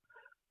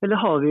 eller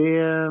har vi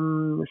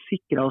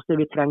sikret oss det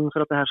vi trenger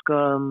for at det her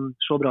skal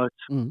se bra ut?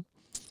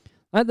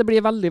 Nei, det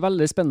blir veldig,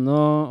 veldig spennende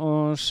å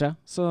se.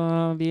 Så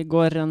vi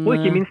går en... Og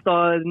ikke minst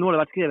da, nå har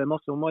det vært skrevet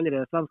masse om alle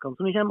de svenskene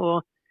som kommer, og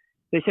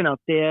det kjenner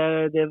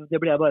jeg at det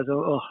blir jeg bare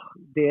så,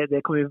 det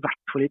kan vi i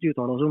hvert fall ikke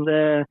uttale oss om.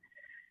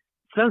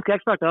 Svenske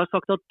eksperter har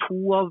sagt at 2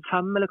 av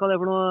 5, eller hva det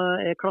er for noe,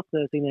 er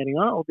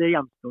klassesigneringer, og det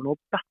gjenstår noe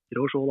bedre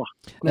å se da.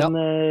 Men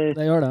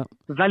det gjør det.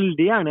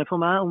 veldig gjerne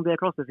for meg om det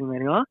er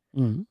klassesigneringer.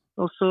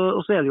 Og så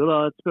er det jo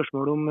da et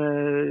spørsmål om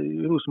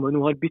Rosenborg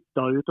nå har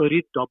byttet ut og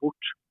ryddet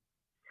bort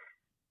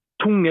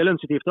tunge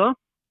lønnsutgifter,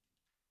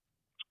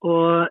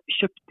 og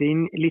kjøpt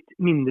inn litt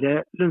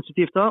mindre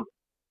lønnsutgifter,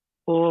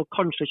 og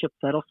kanskje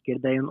kjøpt seg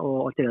raskere bein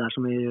og alt det der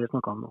som vi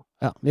snakket om nå.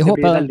 Ja, det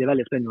blir veldig,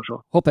 veldig spennende å se.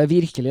 Håper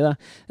virkelig det.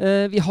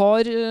 Vi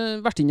har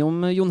vært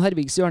innom Jon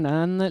Hervigs hjørne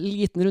en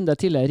liten runde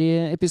tidligere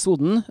i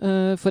episoden,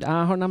 for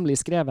jeg har nemlig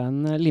skrevet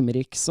en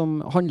limerick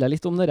som handler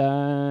litt om dere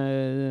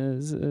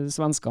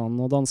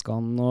svenskene og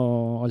danskene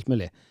og alt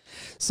mulig.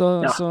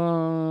 Så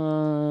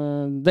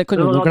det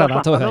kan du glede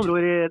deg til å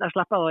høre. Jeg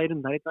slipper da i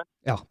runden her litt.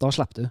 Ja, da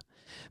slipper du.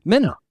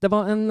 Men det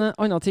var en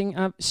annen ting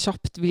jeg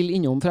kjapt vil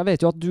innom, for jeg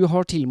vet jo at du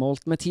har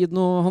tilmålt med tid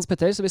nå, Hans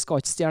Petter, så vi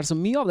skal ikke stjele så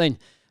mye av den.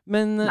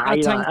 Men nei,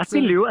 jeg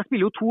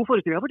spiller jo 2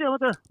 forestillinger for tiden,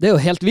 vet du. Det er jo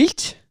helt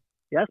vilt.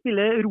 Jeg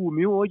spiller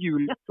Romeo og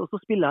Juliet, og så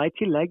spiller jeg i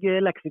tillegg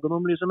Leksikon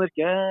om lys og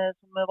mørke,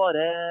 som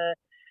varer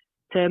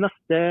til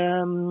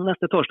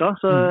neste torsdag.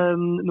 Så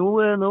nå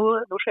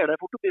skjer det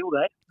fort oppi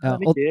hodet her. Ja,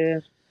 det er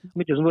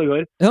mye som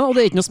foregår. Ja, og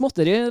det er ikke noe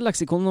småtteri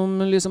Leksikon om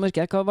lys og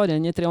mørke. Hva varer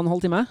den i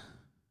 3,5 timer?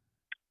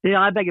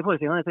 Ja, begge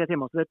forestillingene er 3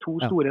 timer, så det er 2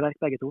 store verk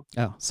begge to.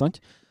 Ja, sant.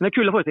 Men det er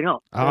kule forestillinger.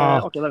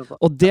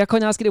 Og det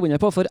kan jeg skrive under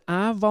på, for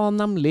jeg var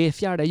nemlig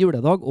 4.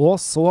 juledag og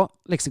så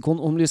Leksikon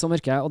om lys og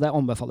mørke, og det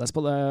anbefales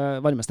på det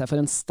varmeste for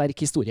en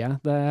sterk historie.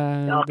 Det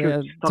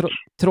er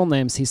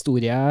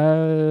Trondheims-historie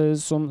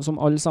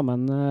som alle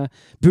sammen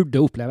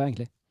burde oppleve,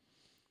 egentlig.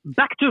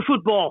 Back to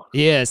football!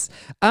 Yes.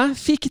 Jeg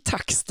fikk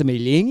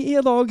tekstmelding i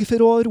dag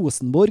fra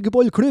Rosenborg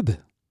ballklubb.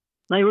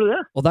 Nei, gjorde du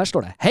det? Og der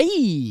står det: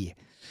 Hei!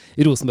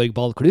 Rosenborg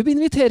ballklubb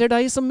inviterer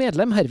deg som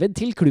medlem herved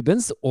til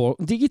klubbens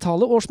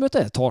digitale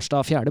årsmøte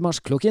torsdag 4. mars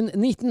klokken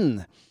 19.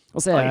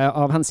 Og så er det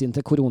av hensyn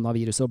til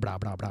koronaviruset og bla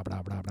bla bla bla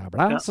bla bla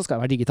bla, så skal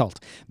det være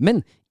digitalt.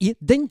 Men i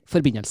den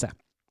forbindelse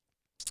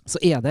så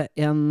er det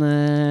en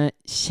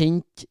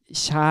kjent,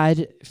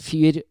 kjær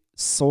fyr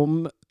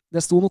som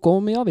det sto noe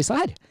om i avisa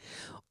her.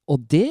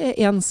 Og det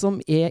er en som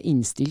er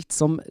innstilt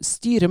som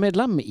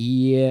styremedlem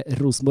i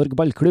Rosenborg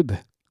ballklubb.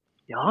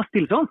 Ja,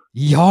 Stilson.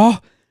 Ja!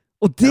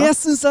 Og det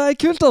synes jeg er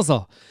kult,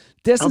 altså!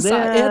 Det synes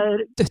jeg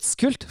er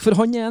dødskult, for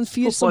han er en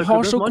fyr som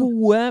har så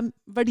gode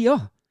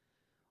verdier.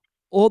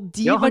 Og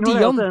de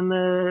verdiene...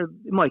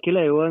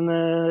 Michael er jo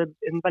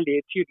en veldig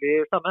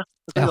tydelig stemme.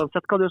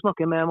 Uansett hva du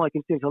snakker med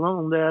Michael Stilson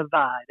om det er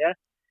været,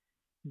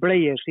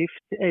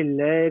 bleieskift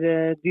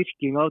eller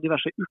dyrking av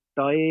diverse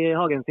urter i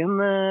hagen sin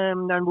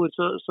der han bor,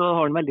 så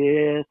har han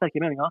veldig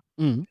sterke meninger.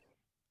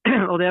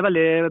 Og det er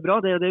veldig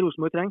bra, det er det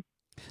Rosenborg trenger.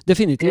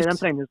 Definitivt.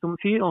 De trenger det som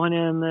fyr, og han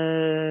er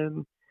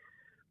en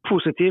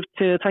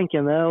positivt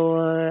tenkende og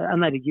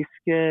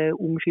energisk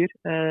ung fyr.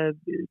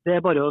 Det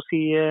er bare å si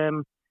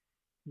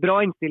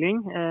bra innstilling.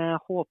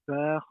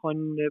 Håper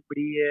han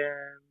blir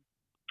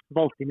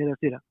valgt inn i det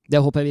styret. Det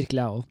håper jeg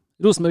virkelig jeg også.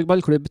 Rosenborg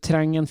ballklubb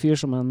trenger en fyr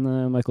som en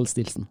Michael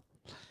Stilson.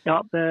 Ja,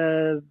 det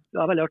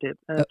er veldig artig.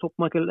 Topp,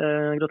 Michael.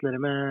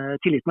 Gratulerer med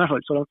tilliten i hvert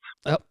fall, så langt.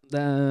 Ja,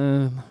 det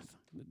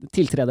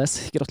tiltredes.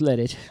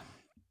 Gratulerer.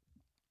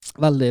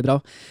 Veldig bra.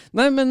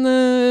 Nei, men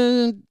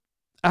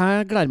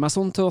jeg gleder meg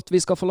sånn til at vi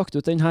skal få lagt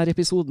ut denne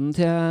episoden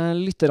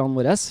til lytterne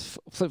våre.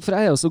 For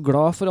jeg er jo så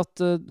glad for at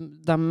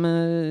de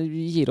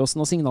gir oss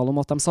noe signal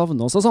om at de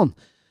savner oss og sånn.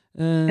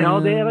 Ja,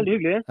 det er veldig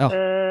hyggelig. Ja.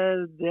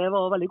 Det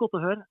var veldig godt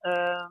å høre.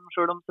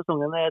 Selv om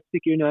sesongen er et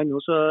stykke unna ennå,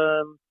 så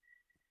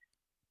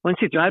man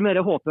sitter jo her med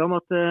det håpet om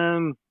at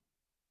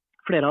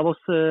flere av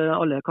oss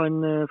alle kan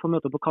få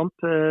møte på kamp.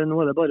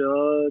 Nå er det bare å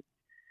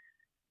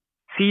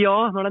si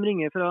ja når de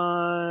ringer fra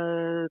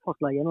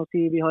fastlegen og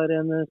sier vi har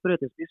en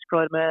sprøytespiss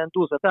klar med en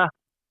dose til.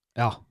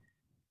 Ja.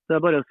 Det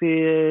er bare å si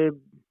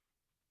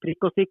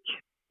prikk og stikk.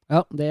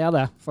 Ja, det er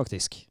det,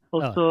 faktisk.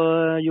 Og så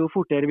jo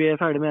fortere vi er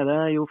ferdig med det,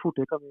 jo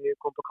fortere kan vi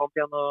komme på kamp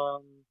igjen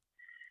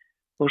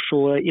og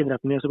se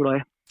idretten vi er så glad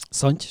i.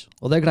 Sant,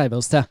 og det gleder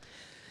vi oss til.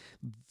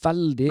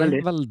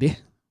 Veldig.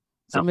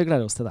 Som vi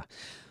gleder oss til det.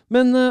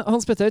 Men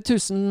Hans Petter,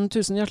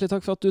 tusen hjertelig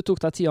takk for at du tok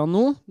deg tida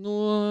nå. Nå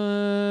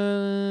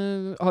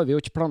har vi jo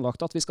ikke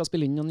planlagt at vi skal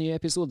spille inn noen ny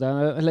episode,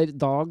 eller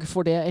dag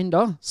for det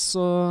enda.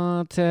 Så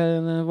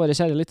til våre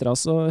kjære lyttere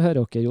så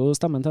hører dere jo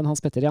stemmen til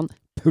Hans Petter igjen.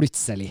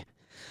 Plutselig.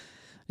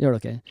 Gjør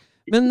dere.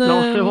 Men, la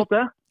oss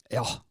håpe.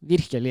 Ja,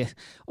 virkelig.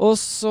 Og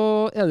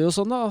så er det jo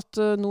sånn da,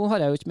 at nå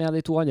har jeg jo ikke med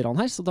de 2 andre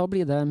her, så da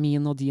blir det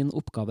min og din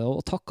oppgave å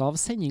takke av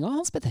sendinga,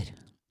 Hans Petter.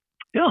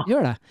 Ja.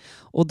 Gjør det.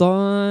 Og da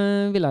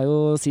vil jeg jo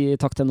si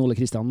takk til Ole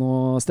Kristian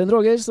og Sten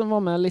Roger, som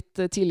var med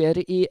litt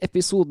tidligere i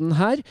episoden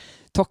her.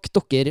 Takk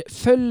dere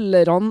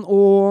følgerne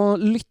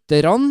og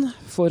lytterne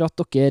for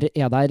at dere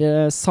er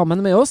der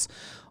sammen med oss.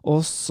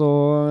 Og så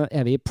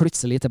er vi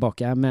plutselig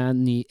tilbake med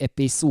en ny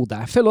episode.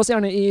 Følg oss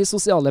gjerne i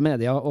sosiale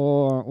medier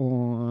og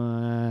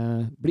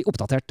bli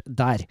oppdatert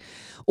der.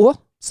 Og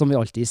som vi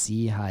alltid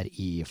sier her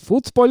i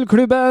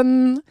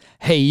fotballklubben,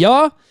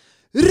 heia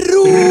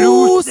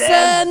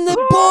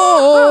Rosenborg!